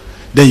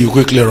 then you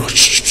quickly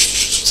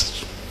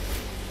rush.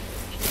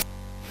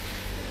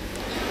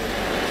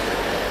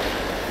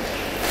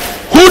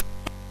 Who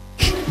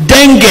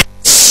then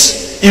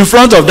gets in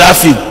front of that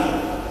film?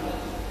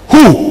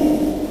 Who?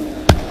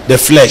 The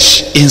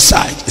flesh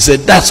inside. He said,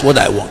 that's what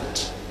I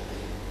want.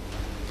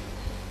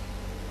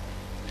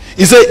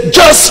 He said,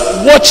 just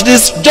watch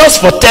this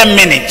just for 10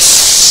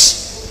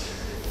 minutes.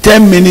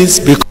 10 minutes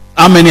because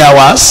how many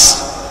hours?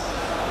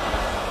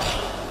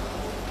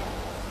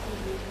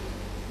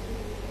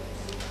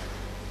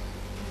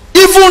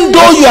 Even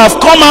though you have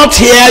come out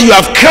here, you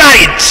have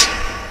cried,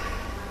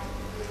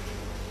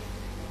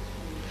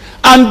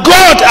 and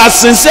God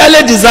has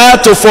sincerely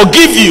desired to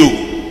forgive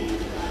you.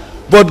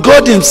 But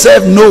God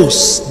himself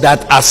knows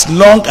that as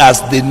long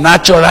as the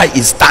natural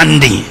is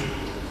standing,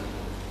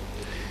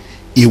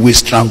 he will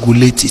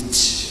strangulate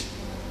it.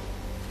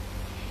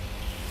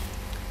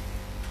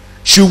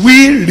 Should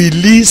we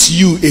release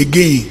you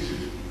again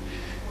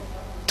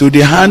to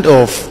the hand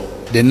of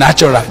the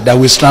natural that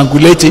will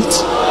strangulate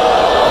it?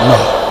 No.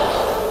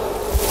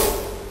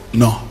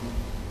 No.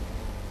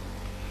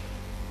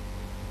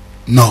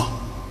 No.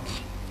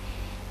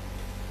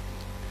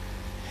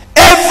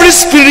 Every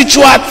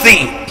spiritual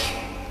thing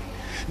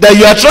that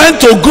you are trying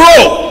to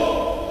grow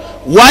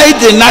while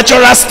the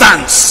natural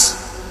stance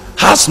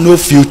has no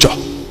future.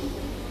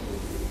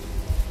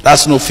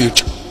 That's no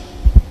future.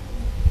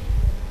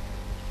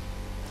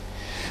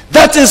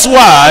 That is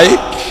why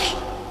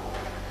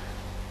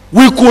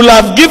we could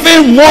have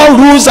given more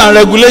rules and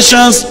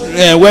regulations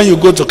when you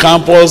go to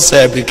campus.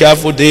 Be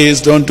careful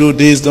this, don't do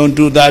this, don't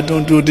do that,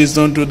 don't do this,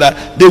 don't do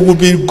that. They will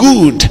be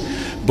good,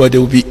 but they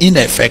will be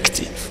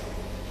ineffective.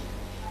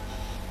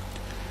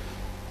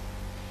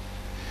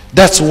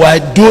 That's why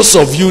those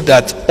of you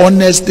that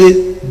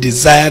honestly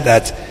desire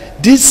that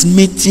this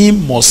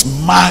meeting must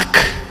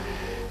mark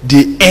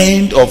the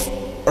end of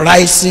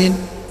rising,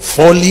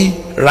 falling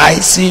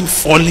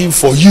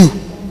for you,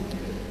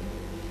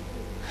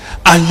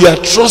 and you are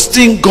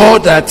trusting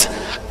God that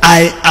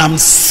I am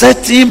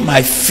setting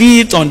my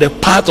feet on the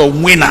path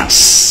of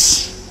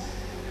winners,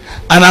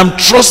 and I'm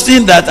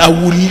trusting that I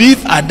will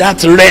live at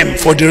that realm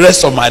for the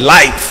rest of my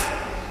life.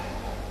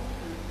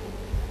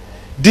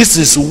 This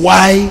is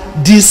why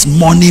this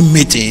morning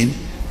meeting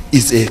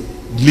is a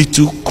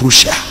little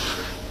crucial.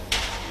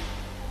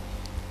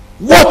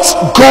 What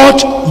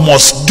God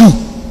must do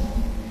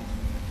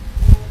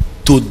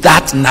to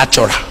that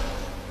natural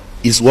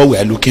is what we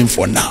are looking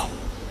for now.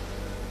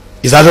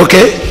 Is that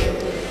okay?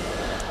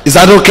 Is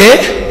that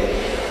okay?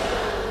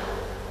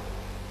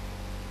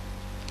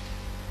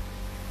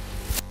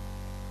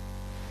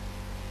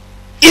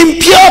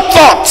 Impure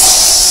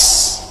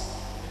thoughts,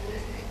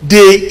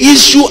 they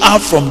issue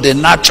out from the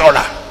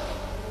natural.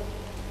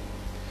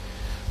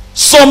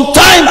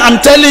 Sometime, I'm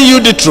telling you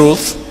the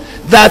truth,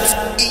 that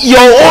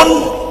your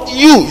own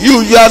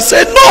you have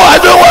said, no, I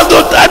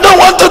don't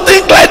want to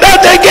think like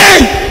that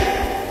again.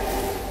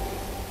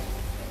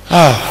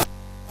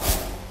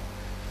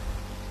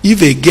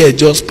 If a girl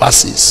just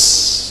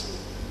passes